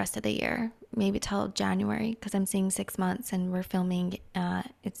one for the rest of the year, maybe till January, because I'm seeing 6 months and we're filming,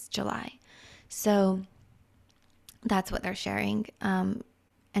 it's July. So that's what they're sharing. And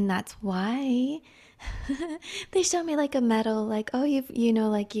that's why they show me like a medal, like, oh,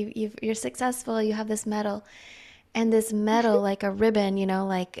 you're successful, you have this medal. And this medal, like a ribbon,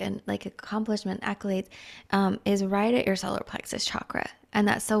 like accomplishment accolades, is right at your solar plexus chakra. And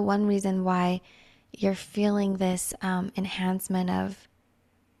that's so one reason why you're feeling this enhancement of,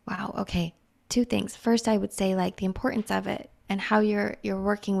 wow, okay, two things. First, I would say like the importance of it and how you're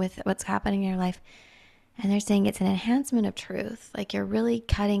working with what's happening in your life. And they're saying it's an enhancement of truth. Like you're really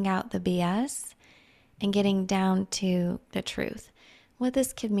cutting out the BS and getting down to the truth. What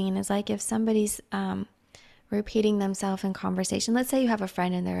this could mean is like if somebody's repeating themselves in conversation. Let's say you have a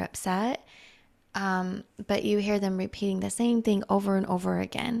friend and they're upset, but you hear them repeating the same thing over and over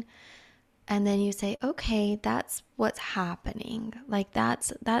again. And then you say, okay, that's what's happening. Like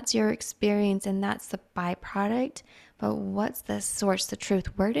that's your experience and that's the byproduct. But what's the source, the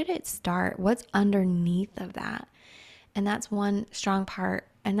truth? Where did it start? What's underneath of that? And that's one strong part.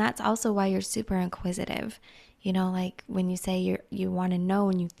 And that's also why you're super inquisitive. Like when you say you want to know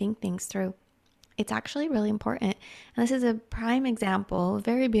and you think things through, it's actually really important. And this is a prime example, a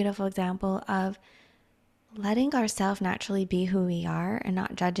very beautiful example of letting ourselves naturally be who we are and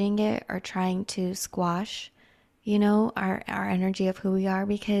not judging it or trying to squash, our energy of who we are.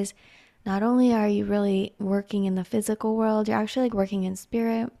 Because not only are you really working in the physical world, you're actually like working in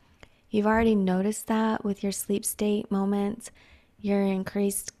spirit. You've already noticed that with your sleep state moments, your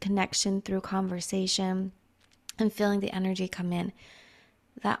increased connection through conversation and feeling the energy come in.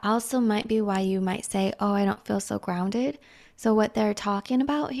 That also might be why you might say, oh, I don't feel so grounded. So what they're talking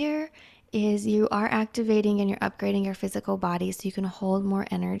about here is you are activating and you're upgrading your physical body so you can hold more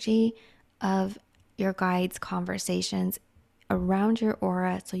energy of your guides' conversations around your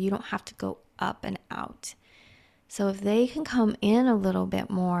aura so you don't have to go up and out. So if they can come in a little bit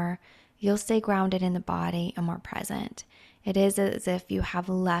more, you'll stay grounded in the body and more present. It is as if you have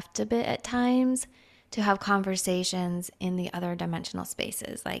left a bit at times to have conversations in the other dimensional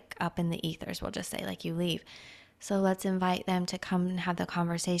spaces, like up in the ethers, we'll just say, like you leave. So let's invite them to come and have the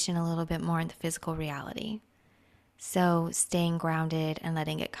conversation a little bit more in the physical reality. So staying grounded and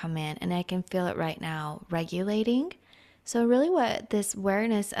letting it come in. And I can feel it right now, regulating. So really what this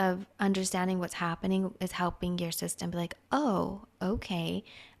awareness of understanding what's happening is helping your system be like, oh, okay.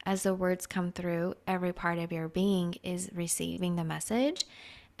 As the words come through, every part of your being is receiving the message.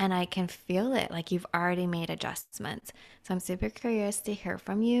 And I can feel it, like you've already made adjustments. So I'm super curious to hear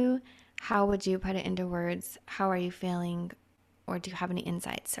from you. How would you put it into words? How are you feeling? Or do you have any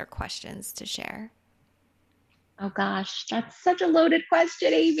insights or questions to share? Oh gosh, that's such a loaded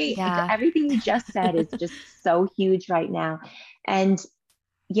question, Amy. Yeah. Everything you just said is just so huge right now. And,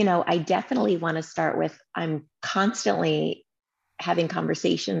 I definitely want to start with I'm constantly having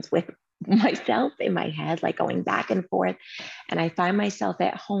conversations with myself in my head, like going back and forth. And I find myself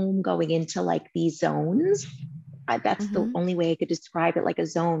at home going into like these zones. That's the only way I could describe it, like a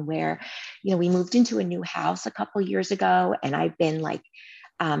zone where, we moved into a new house a couple years ago, and I've been like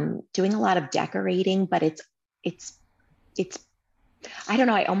doing a lot of decorating, but it's, I don't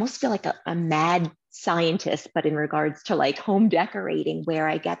know, I almost feel like a mad scientist, but in regards to like home decorating, where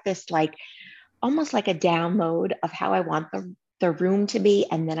I get this like almost like a download of how I want the room to be.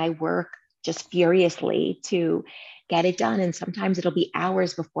 And then I work just furiously to get it done. And sometimes it'll be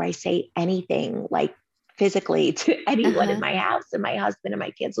hours before I say anything like physically to anyone in my house. And my husband and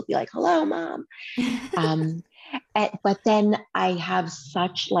my kids will be like, hello, mom. But then I have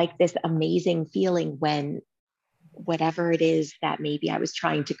such like this amazing feeling when whatever it is that maybe I was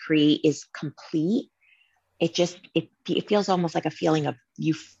trying to create is complete. It feels almost like a feeling of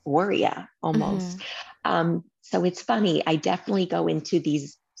euphoria almost. So it's funny. I definitely go into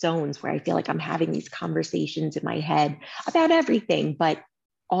these zones where I feel like I'm having these conversations in my head about everything, but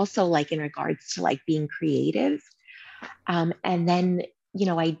also like in regards to like being creative. And then,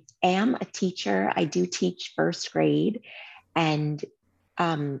 I am a teacher. I do teach first grade. And,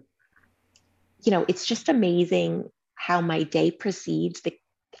 um, it's just amazing how my day proceeds.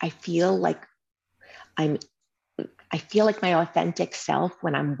 I feel like I'm I feel like my authentic self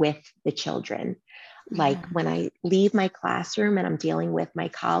when I'm with the children. Like when I leave my classroom and I'm dealing with my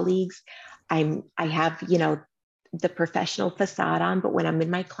colleagues, I have, the professional facade on, but when I'm in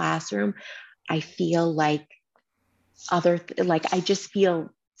my classroom, I feel like like I just feel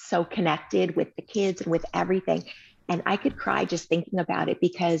so connected with the kids and with everything. And I could cry just thinking about it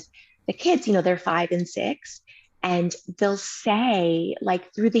because the kids, they're 5 and 6, and they'll say,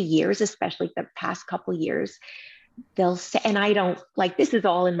 like, through the years, especially the past couple years, they'll say, and I don't, like, this is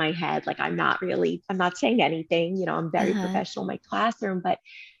all in my head, like I'm not saying anything, I'm very professional in my classroom, but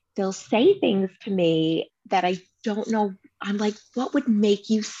they'll say things to me that I don't know. I'm like, what would make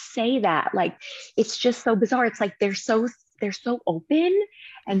you say that? Like, it's just so bizarre. It's like they're so open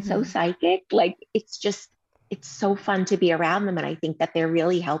and so psychic. Like, it's so fun to be around them. And I think that they're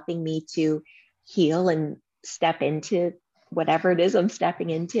really helping me to heal and step into whatever it is I'm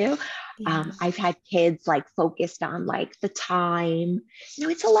stepping into. I've had kids like focused on like the time,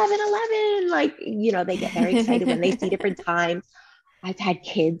 it's 11:11. Like, they get very excited when they see different times. I've had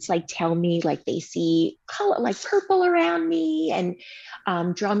kids like tell me like they see color like purple around me, and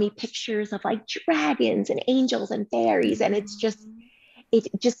draw me pictures of like dragons and angels and fairies. And it just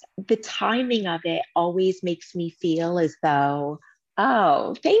the timing of it always makes me feel as though,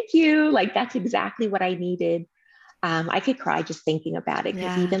 oh, thank you. Like that's exactly what I needed. I could cry just thinking about it,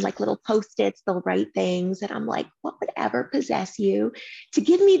 because even like little post-its, they'll write things. And I'm like, what would ever possess you to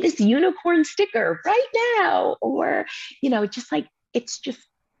give me this unicorn sticker right now? Or, just like, it's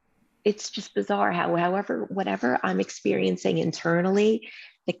just bizarre how, however, whatever I'm experiencing internally,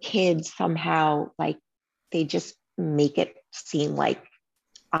 the kids somehow, like, they just make it seem like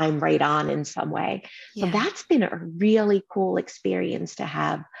I'm right on in some way. So that's been a really cool experience to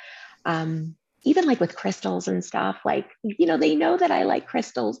have. Even like with crystals and stuff, like, they know that I like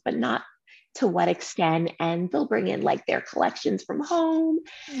crystals, but not to what extent. And they'll bring in like their collections from home,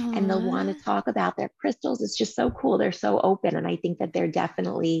 and they'll want to talk about their crystals. It's just so cool. They're so open. And I think that they're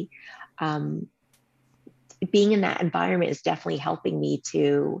definitely, being in that environment is definitely helping me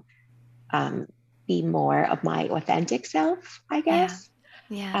to be more of my authentic self, I guess.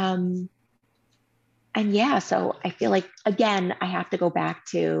 And yeah, so I feel like, again, I have to go back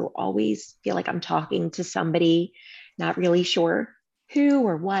to always feel like I'm talking to somebody, not really sure who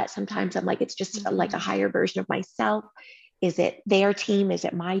or what. Sometimes I'm like, it's just like a higher version of myself. Is it their team? Is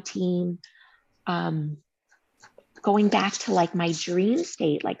it my team? Going back to like my dream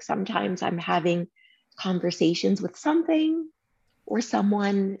state, like sometimes I'm having conversations with something or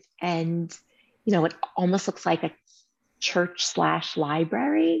someone, and, it almost looks like a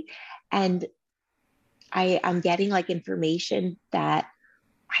church/library. And I'm getting like information that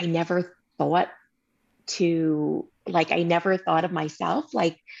I never thought I never thought of myself.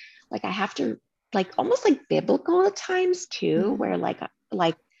 Like I have to, like, almost like biblical at times too, where like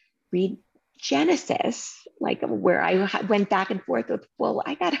read Genesis, like where I went back and forth with, well,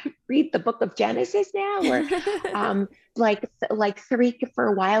 I got to read the book of Genesis now, or like three, for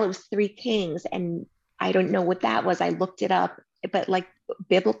a while it was Three Kings, and I don't know what that was. I looked it up, but like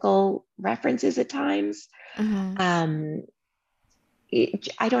biblical references at times. I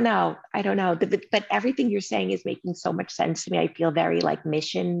don't know. But everything you're saying is making so much sense to me. I feel very like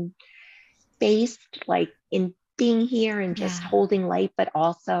mission based, like in being here and just holding light, but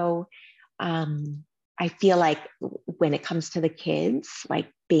also, I feel like when it comes to the kids,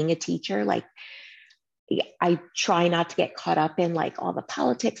 like being a teacher, like I try not to get caught up in like all the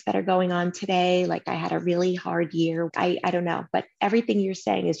politics that are going on today. Like I had a really hard year. I don't know, but everything you're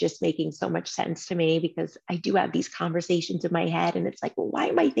saying is just making so much sense to me, because I do have these conversations in my head, and it's like, well, why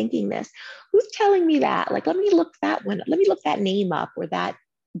am I thinking this? Who's telling me that? Like, let me look that name up or that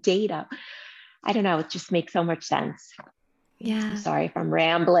date up. I don't know. It just makes so much sense. I'm sorry if I'm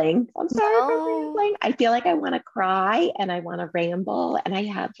rambling. I feel like I want to cry and I want to ramble, and I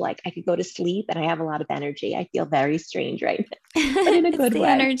could go to sleep and I have a lot of energy. I feel very strange right now, but in a good the way.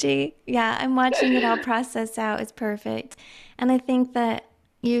 Energy. Yeah, I'm watching it all process out. It's perfect. And I think that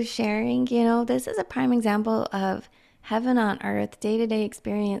you sharing, this is a prime example of heaven on earth, day-to-day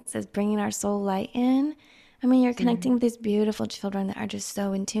experiences, bringing our soul light in. I mean, you're connecting with these beautiful children that are just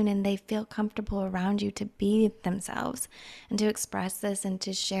so in tune, and they feel comfortable around you to be themselves and to express this and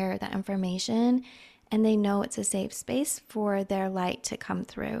to share that information. And they know it's a safe space for their light to come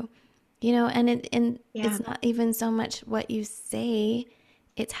through, and it's not even so much what you say.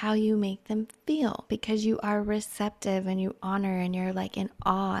 It's how you make them feel, because you are receptive and you honor and you're like in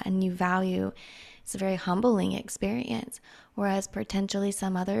awe and you value. It's a very humbling experience. Whereas potentially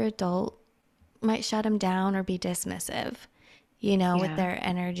some other adult might shut them down or be dismissive, with Yeah. their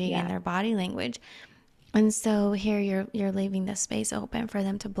energy and Yeah. their body language. And so here you're leaving the space open for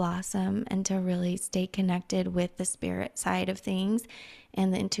them to blossom and to really stay connected with the spirit side of things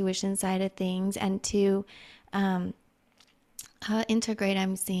and the intuition side of things, and to um, integrate,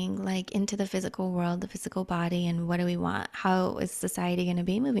 I'm seeing, like, into the physical world, the physical body, and what do we want? How is society going to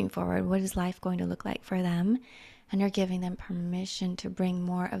be moving forward? What is life going to look like for them? And you're giving them permission to bring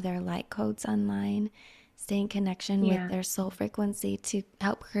more of their light codes online, stay in connection with Yeah. their soul frequency to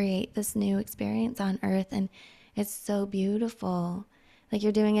help create this new experience on earth. And it's so beautiful. Like,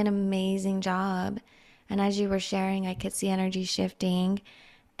 you're doing an amazing job. And as you were sharing, I could see energy shifting.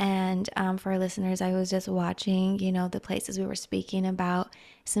 And for our listeners, I was just watching, the places we were speaking about,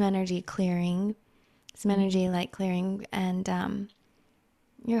 some energy clearing, some Mm. energy like clearing, and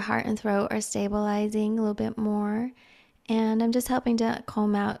your heart and throat are stabilizing a little bit more. And I'm just helping to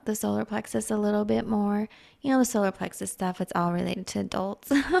comb out the solar plexus a little bit more. The solar plexus stuff, it's all related to adults.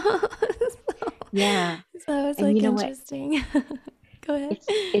 so, Yeah. so it's And like you know what? interesting. Go ahead.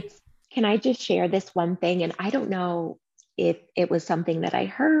 It's can I just share this one thing? And I don't know if it was something that I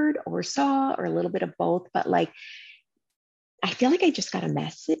heard or saw or a little bit of both, but like I feel like I just got a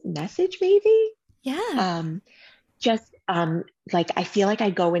message maybe. Yeah. Um just like I feel like I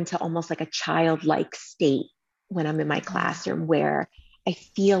go into almost like a childlike state when I'm in my Mm. classroom where I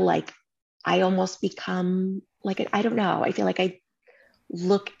feel like I almost become like I don't know. I feel like I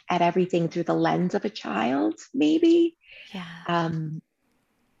look at everything through the lens of a child, maybe. Yeah. Um,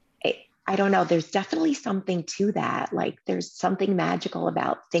 I don't know. There's definitely something to that. Like there's something magical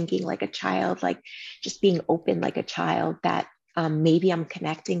about thinking like a child, like just being open like a child that maybe I'm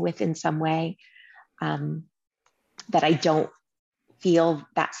connecting with in some way um, that I don't feel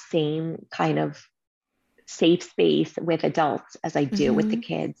that same kind of safe space with adults as I do with the Mm-hmm.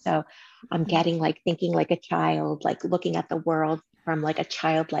 kids. So I'm Mm-hmm. getting like thinking like a child, like looking at the world from like a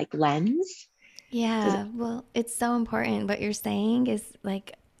childlike lens. Does Yeah, well, it's so important. What you're saying is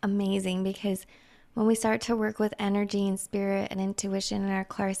like amazing, because when we start to work with energy and spirit and intuition and our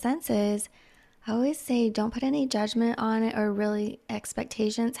clairsenses, I always say don't put any judgment on it or really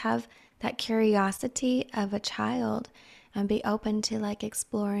expectations. Have that curiosity of a child and be open to like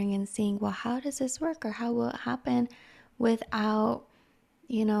exploring and seeing, well, how does this work or how will it happen without,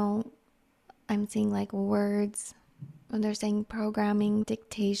 you know, I'm seeing like words when they're saying programming,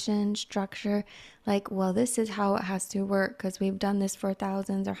 dictation, structure, like, well, this is how it has to work because we've done this for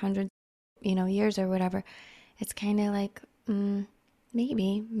thousands or hundreds, years or whatever. It's kind of like,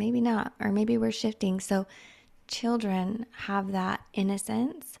 maybe not, or maybe we're shifting. So children have that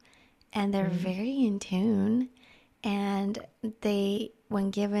innocence and they're mm, very in tune. And they,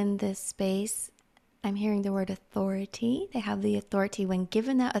 when given this space, I'm hearing the word authority. They have the authority. When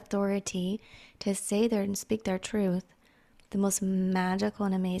given that authority to say their and speak their truth, the most magical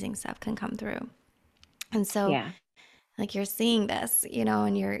and amazing stuff can come through. And so, yeah, like, you're seeing this,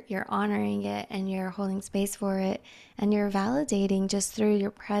 and you're honoring it and you're holding space for it and you're validating just through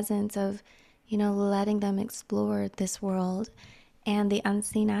your presence of, letting them explore this world and the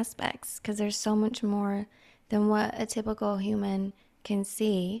unseen aspects, because there's so much more than what a typical human can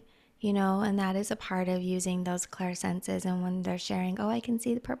see, and that is a part of using those clair senses. And when they're sharing, oh, I can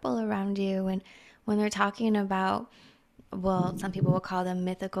see the purple around you, and when they're talking about, well, some people will call them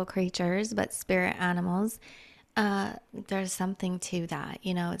mythical creatures, but spirit animals. Uh, there's something to that.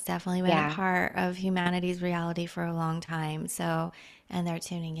 It's definitely been a yeah, part of humanity's reality for a long time. So, and they're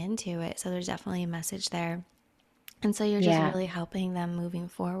tuning into it. So there's definitely a message there. And so you're just yeah. really helping them moving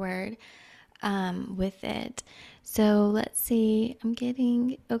forward with it. So let's see. I'm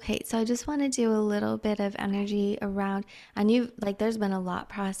getting okay. So I just want to do a little bit of energy around. I knew like there's been a lot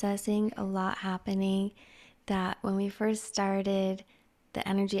processing, a lot happening. That when we first started the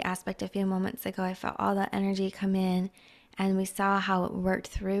energy aspect a few moments ago, I felt all that energy come in, and we saw how it worked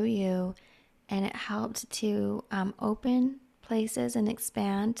through you, and it helped to open places and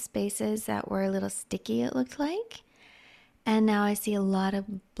expand spaces that were a little sticky, it looked like. And now I see a lot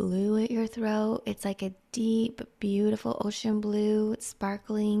of blue at your throat. It's like a deep, beautiful ocean blue. It's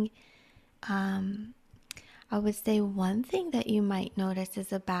sparkling. Um, I would say one thing that you might notice is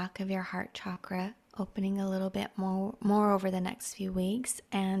the back of your heart chakra opening a little bit more over the next few weeks,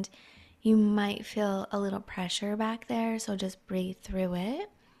 and you might feel a little pressure back there. So just breathe through it.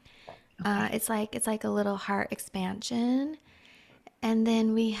 Okay. It's like a little heart expansion, and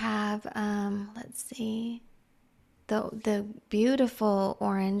then we have let's see, the beautiful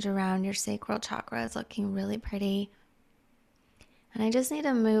orange around your sacral chakra is looking really pretty. And I just need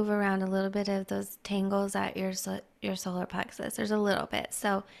to move around a little bit of those tangles at your solar plexus. There's a little bit.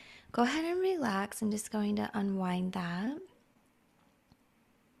 So go ahead and relax. I'm just going to unwind that.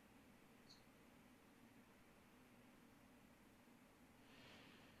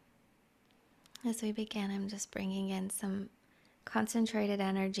 As we begin, I'm just bringing in some concentrated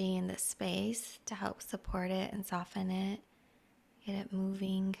energy in this space to help support it and soften it. Get it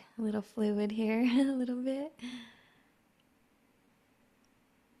moving, a little fluid here, a little bit.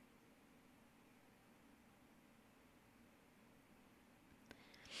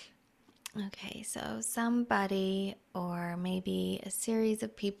 Okay, so somebody or maybe a series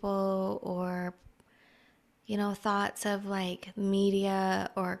of people or thoughts of like media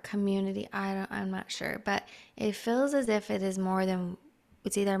or community, I'm not sure, but it feels as if it's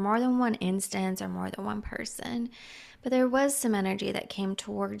either more than one instance or more than one person. But there was some energy that came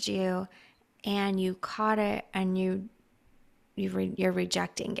towards you and you caught it and you're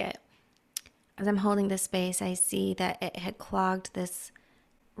rejecting it. As I'm holding this space, I see that it had clogged this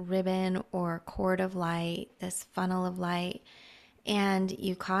ribbon or cord of light, this funnel of light, and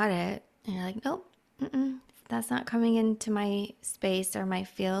you caught it and you're like, nope, that's not coming into my space or my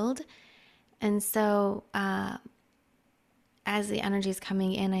field. And so as the energy is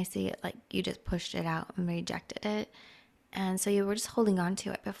coming in, I see it like you just pushed it out and rejected it. And so you were just holding on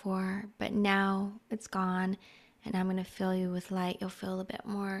to it before, but now it's gone. And I'm going to fill you with light. You'll feel a bit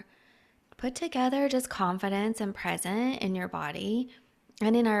more put together, just confidence and present in your body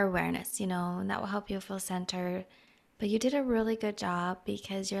and in our awareness, and that will help you feel centered. But you did a really good job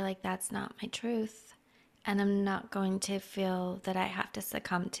because you're like, that's not my truth. And I'm not going to feel that I have to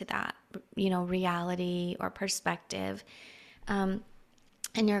succumb to that, reality or perspective. And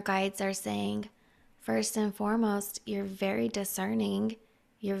your guides are saying, first and foremost, you're very discerning.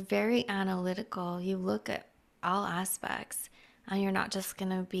 You're very analytical. You look at all aspects and you're not just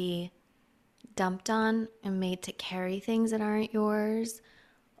going to be dumped on and made to carry things that aren't yours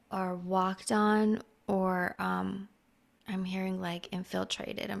or walked on or I'm hearing like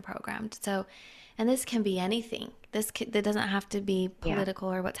infiltrated and programmed. So, and this can be anything. That doesn't have to be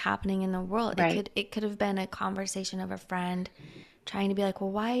political or what's happening in the world. Right. It could have been a conversation of a friend trying to be like,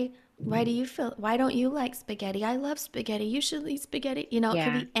 well, why don't you like spaghetti? I love spaghetti. You should eat spaghetti. It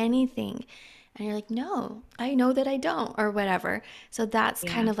could be anything. And you're like, no, I know that I don't, or whatever. So that's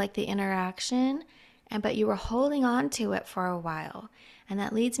kind of like the interaction. But you were holding on to it for a while. And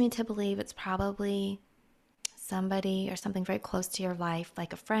that leads me to believe it's probably somebody or something very close to your life,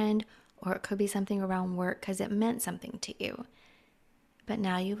 like a friend, or it could be something around work because it meant something to you. But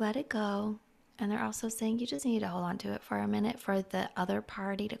now you let it go. And they're also saying you just need to hold on to it for a minute for the other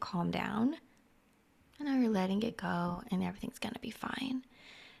party to calm down. And now you're letting it go and everything's going to be fine.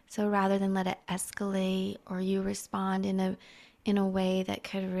 So rather than let it escalate or you respond in a way that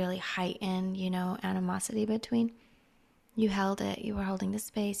could really heighten, animosity between, you held it. You were holding the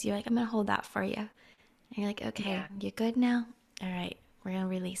space. You're like, I'm going to hold that for you. And you're like, okay, you good now? All right, we're going to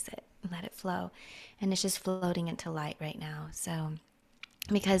release it and let it flow. And it's just floating into light right now. So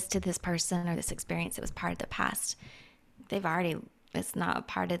because to this person or this experience, it was part of the past, it's not a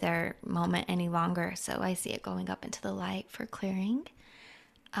part of their moment any longer. So I see it going up into the light for clearing.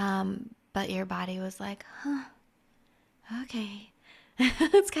 But your body was like, okay.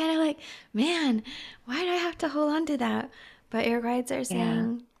 It's kind of like, man, why do I have to hold on to that? But your guides are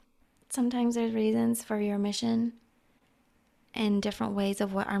saying sometimes there's reasons for your mission and different ways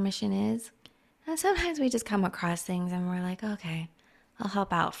of what our mission is. And sometimes we just come across things and we're like, okay, I'll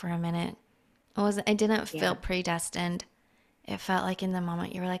help out for a minute. I didn't feel predestined. It felt like in the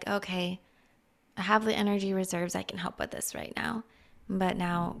moment you were like, okay, I have the energy reserves. I can help with this right now. But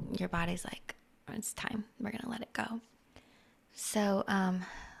now your body's like, it's time. We're going to let it go. So let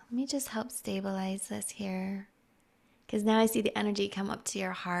me just help stabilize this here. Because now I see the energy come up to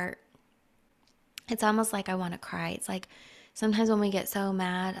your heart. It's almost like I want to cry. It's like sometimes when we get so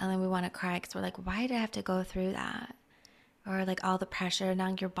mad and then we want to cry because we're like, why did I have to go through that? Or like all the pressure.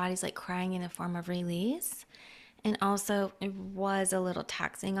 Now your body's like crying in a form of release. And also it was a little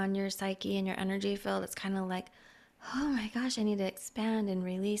taxing on your psyche and your energy field. It's kind of like, oh my gosh, I need to expand and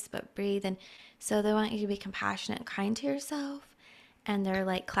release, but breathe. And so they want you to be compassionate and kind to yourself. And they're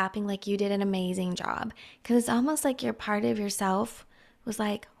like clapping like you did an amazing job. Because it's almost like your part of yourself was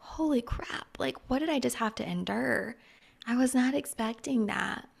like, holy crap, like what did I just have to endure? I was not expecting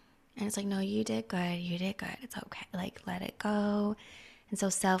that. And it's like, no, you did good. You did good. It's okay. Like, let it go. And so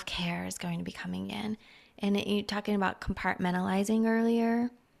self-care is going to be coming in. And you're talking about compartmentalizing earlier.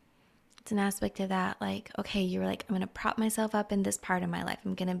 It's an aspect of that, like, okay, you were like, I'm going to prop myself up in this part of my life.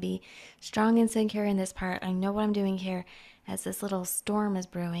 I'm going to be strong and secure in this part. I know what I'm doing here as this little storm is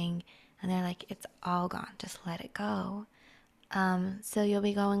brewing. And they're like, it's all gone. Just let it go. So you'll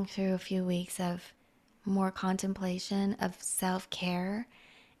be going through a few weeks of more contemplation, of self care.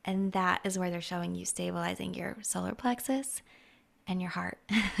 And that is where they're showing you stabilizing your solar plexus and your heart.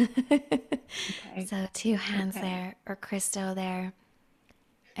 Okay. So two hands Okay. there, or Christo there,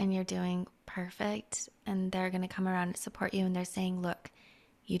 and you're doing perfect. And they're going to come around to support you. And they're saying, look,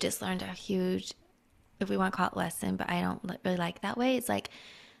 you just learned a huge, if we want to call it lesson, but I don't really like that way. It's like,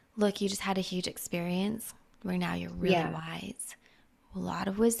 look, you just had a huge experience where now you're really Yeah. wise. A lot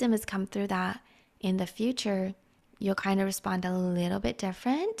of wisdom has come through that. In the future, you'll kind of respond a little bit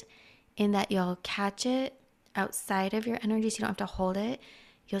different in that you'll catch it outside of your energy, so you don't have to hold it.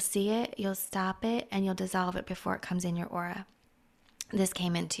 You'll see it, you'll stop it, and you'll dissolve it before it comes in your aura. This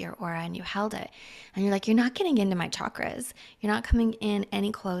came into your aura and you held it. And you're like, you're not getting into my chakras. You're not coming in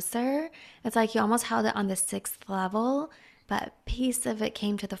any closer. It's like you almost held it on the sixth level, but a piece of it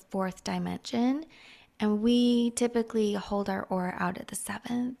came to the fourth dimension. And we typically hold our aura out at the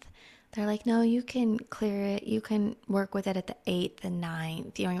seventh. They're like, no, you can clear it. You can work with it at the eighth and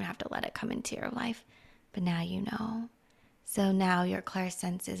ninth. You don't even have to let it come into your life. But now you know. So now your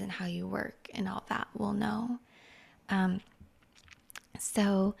clairsenses and how you work and all that will know.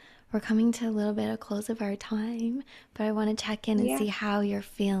 So we're coming to a little bit of close of our time, but I want to check in and Yeah. see how you're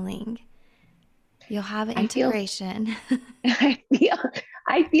feeling. You'll have an I feel integration. I feel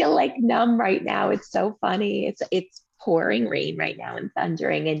I feel like numb right now. It's so funny. It's pouring rain right now and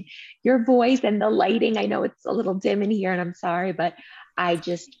thundering, and your voice and the lighting, I know it's a little dim in here and I'm sorry, but I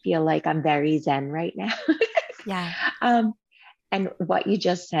just feel like I'm very zen right now. Yeah. um, and what you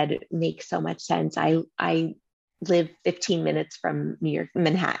just said makes so much sense. I live 15 minutes from New York,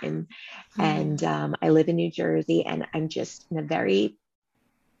 Manhattan, and Hmm. I live in New Jersey, and I'm just in a very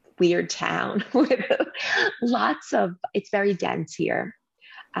weird town with lots of, it's very dense here.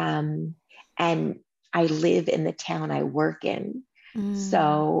 Um, and I live in the town I work in. Mm.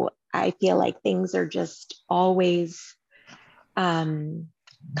 So I feel like things are just always um,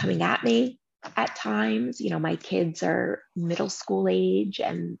 coming at me at times. You know, my kids are middle school age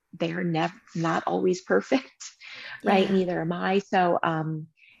and they're never not always perfect, right? Yeah. Neither am I. So,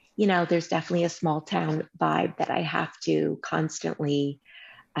 you know, there's definitely a small town vibe that I have to constantly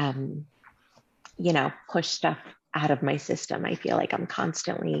um, you know, push stuff out of my system. I feel like I'm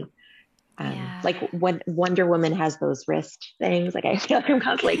constantly, Yeah. like when Wonder Woman has those wrist things, like I feel like I'm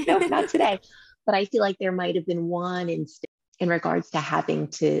constantly like, nope, not today. But I feel like there might have been one in regards to having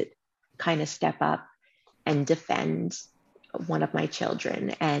to kind of step up and defend one of my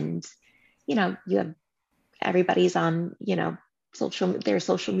children. And, you know, you have everybody's on, you know, their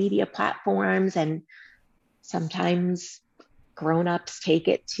social media platforms, and sometimes grown-ups take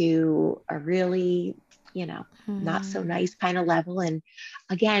it to a really, you know, not so Hmm. nice kind of level. And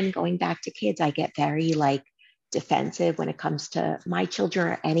again, going back to kids, I get very like defensive when it comes to my children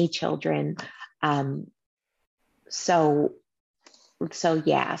or any children. um so so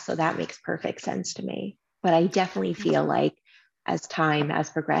yeah, so that makes perfect sense to me. But I definitely feel like as time has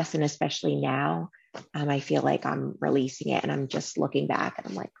progressed, and especially now, I feel like I'm releasing it and I'm just looking back and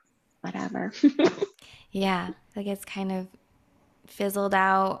I'm like, whatever. Yeah. Like it's kind of fizzled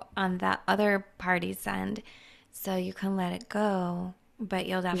out on that other party's end. So you can let it go, but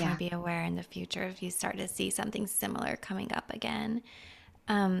you'll Yeah. definitely be aware in the future if you start to see something similar coming up again.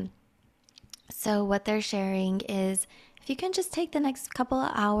 Um, So, what they're sharing is if you can just take the next couple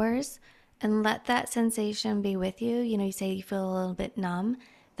of hours and let that sensation be with you, you know, you say you feel a little bit numb.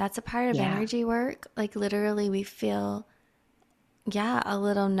 That's a part of Yeah. energy work. Like, literally, we feel, yeah, a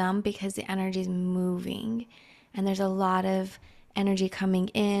little numb because the energy is moving and there's a lot of energy coming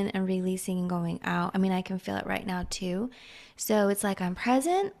in and releasing and going out. I mean, I can feel it right now too. So, it's like I'm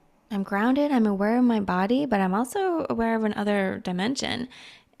present, I'm grounded, I'm aware of my body, but I'm also aware of another dimension.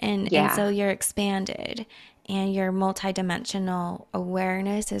 And Yeah. so you're expanded and your multidimensional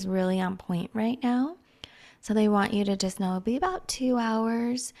awareness is really on point right now. So they want you to just know it'll be about 2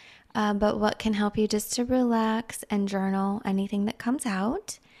 hours. But what can help you just to relax and journal anything that comes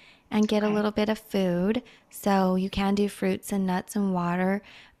out and get a Okay. little bit of food. So you can do fruits and nuts and water.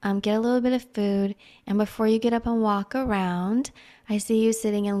 Get a little bit of food. And before you get up and walk around, I see you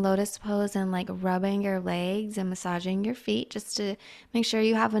sitting in lotus pose and like rubbing your legs and massaging your feet just to make sure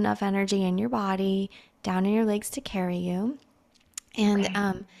you have enough energy in your body, down in your legs to carry you. And Okay.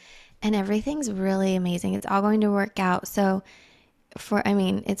 um, and everything's really amazing. It's all going to work out. So I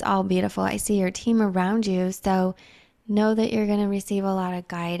mean, it's all beautiful. I see your team around you. So know that you're going to receive a lot of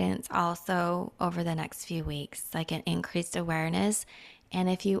guidance also over the next few weeks, like an increased awareness. And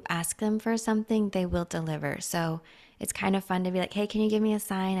if you ask them for something, they will deliver. So it's kind of fun to be like, hey, can you give me a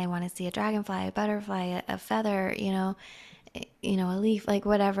sign? I want to see a dragonfly, a butterfly, a feather, a leaf, like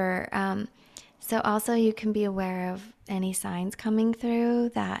whatever. So also you can be aware of any signs coming through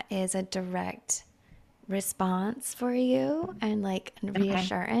that is a direct response for you and like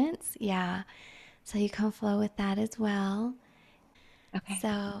reassurance. Okay. Yeah. So you can flow with that as well. Okay.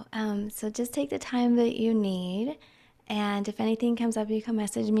 So just take the time that you need. And if anything comes up, you can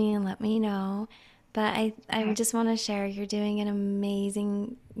message me and let me know. But I just want to share, you're doing an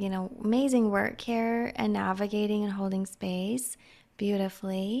amazing work here and navigating and holding space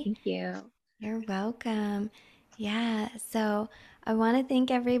beautifully. Thank you. You're welcome. Yeah. So I want to thank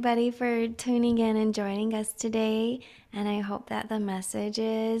everybody for tuning in and joining us today. And I hope that the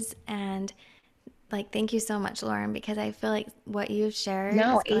messages and thank you so much, Lauren, because I feel like what you've shared is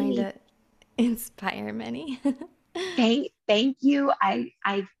going to inspire many. Thank you.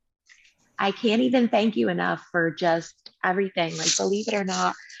 I can't even thank you enough for just everything. Like, believe it or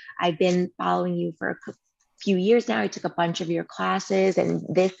not, I've been following you for a few years now. I took a bunch of your classes, and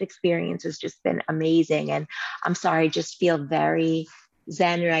this experience has just been amazing. And I'm sorry, I just feel very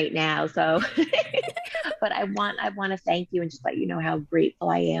zen right now. So, but I want to thank you and just let you know how grateful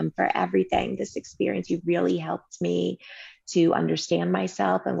I am for everything. This experience, you really helped me to understand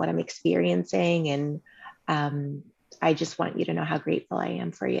myself and what I'm experiencing. And I just want you to know how grateful I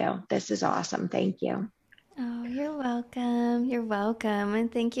am for you. This is awesome. Thank you. Oh, you're welcome. You're welcome.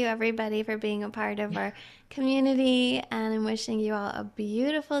 And thank you, everybody, for being a part of our community. And I'm wishing you all a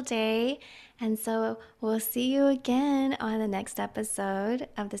beautiful day. And so we'll see you again on the next episode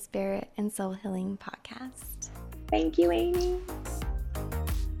of the Spirit and Soul Healing Podcast. Thank you, Amy.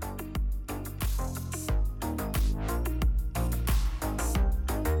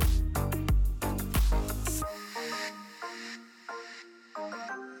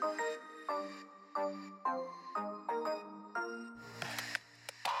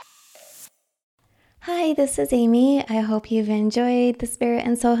 Hi, this is Amy. I hope you've enjoyed the Spirit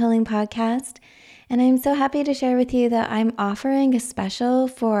and Soul Healing Podcast. And I'm so happy to share with you that I'm offering a special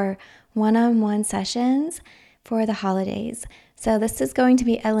for one-on-one sessions for the holidays. So this is going to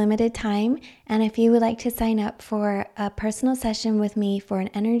be a limited time. And if you would like to sign up for a personal session with me for an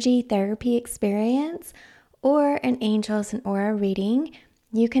energy therapy experience or an angels and aura reading,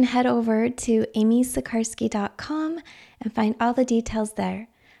 you can head over to amysikarsky.com and find all the details there.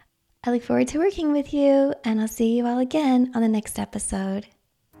 I look forward to working with you, and I'll see you all again on the next episode.